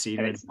then he's just seen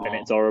her. And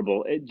it's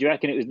horrible. Do you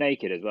reckon it was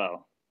naked as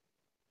well?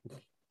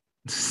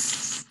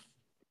 That's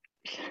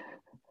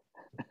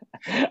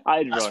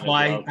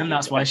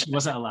why she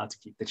wasn't allowed to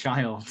keep the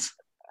child.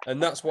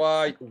 And that's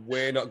why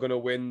we're not going to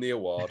win the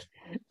award.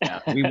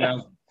 Yeah, we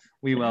will.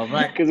 We will,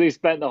 right? Because we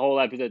spent the whole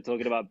episode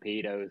talking about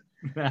pedos.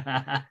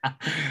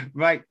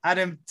 Right,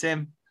 Adam,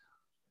 Tim,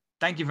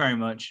 thank you very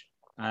much.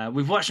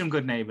 We've watched some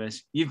good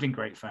neighbours. You've been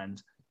great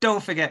friends.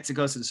 Don't forget to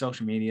go to the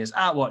social medias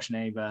at Watch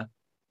Neighbour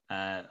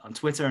on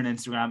Twitter and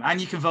Instagram,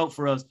 and you can vote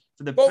for us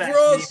for the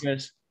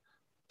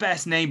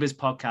best neighbours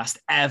podcast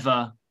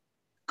ever.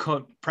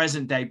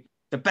 Present day,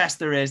 the best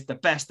there is, the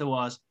best there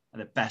was,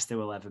 and the best there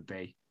will ever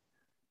be.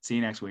 See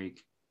you next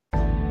week.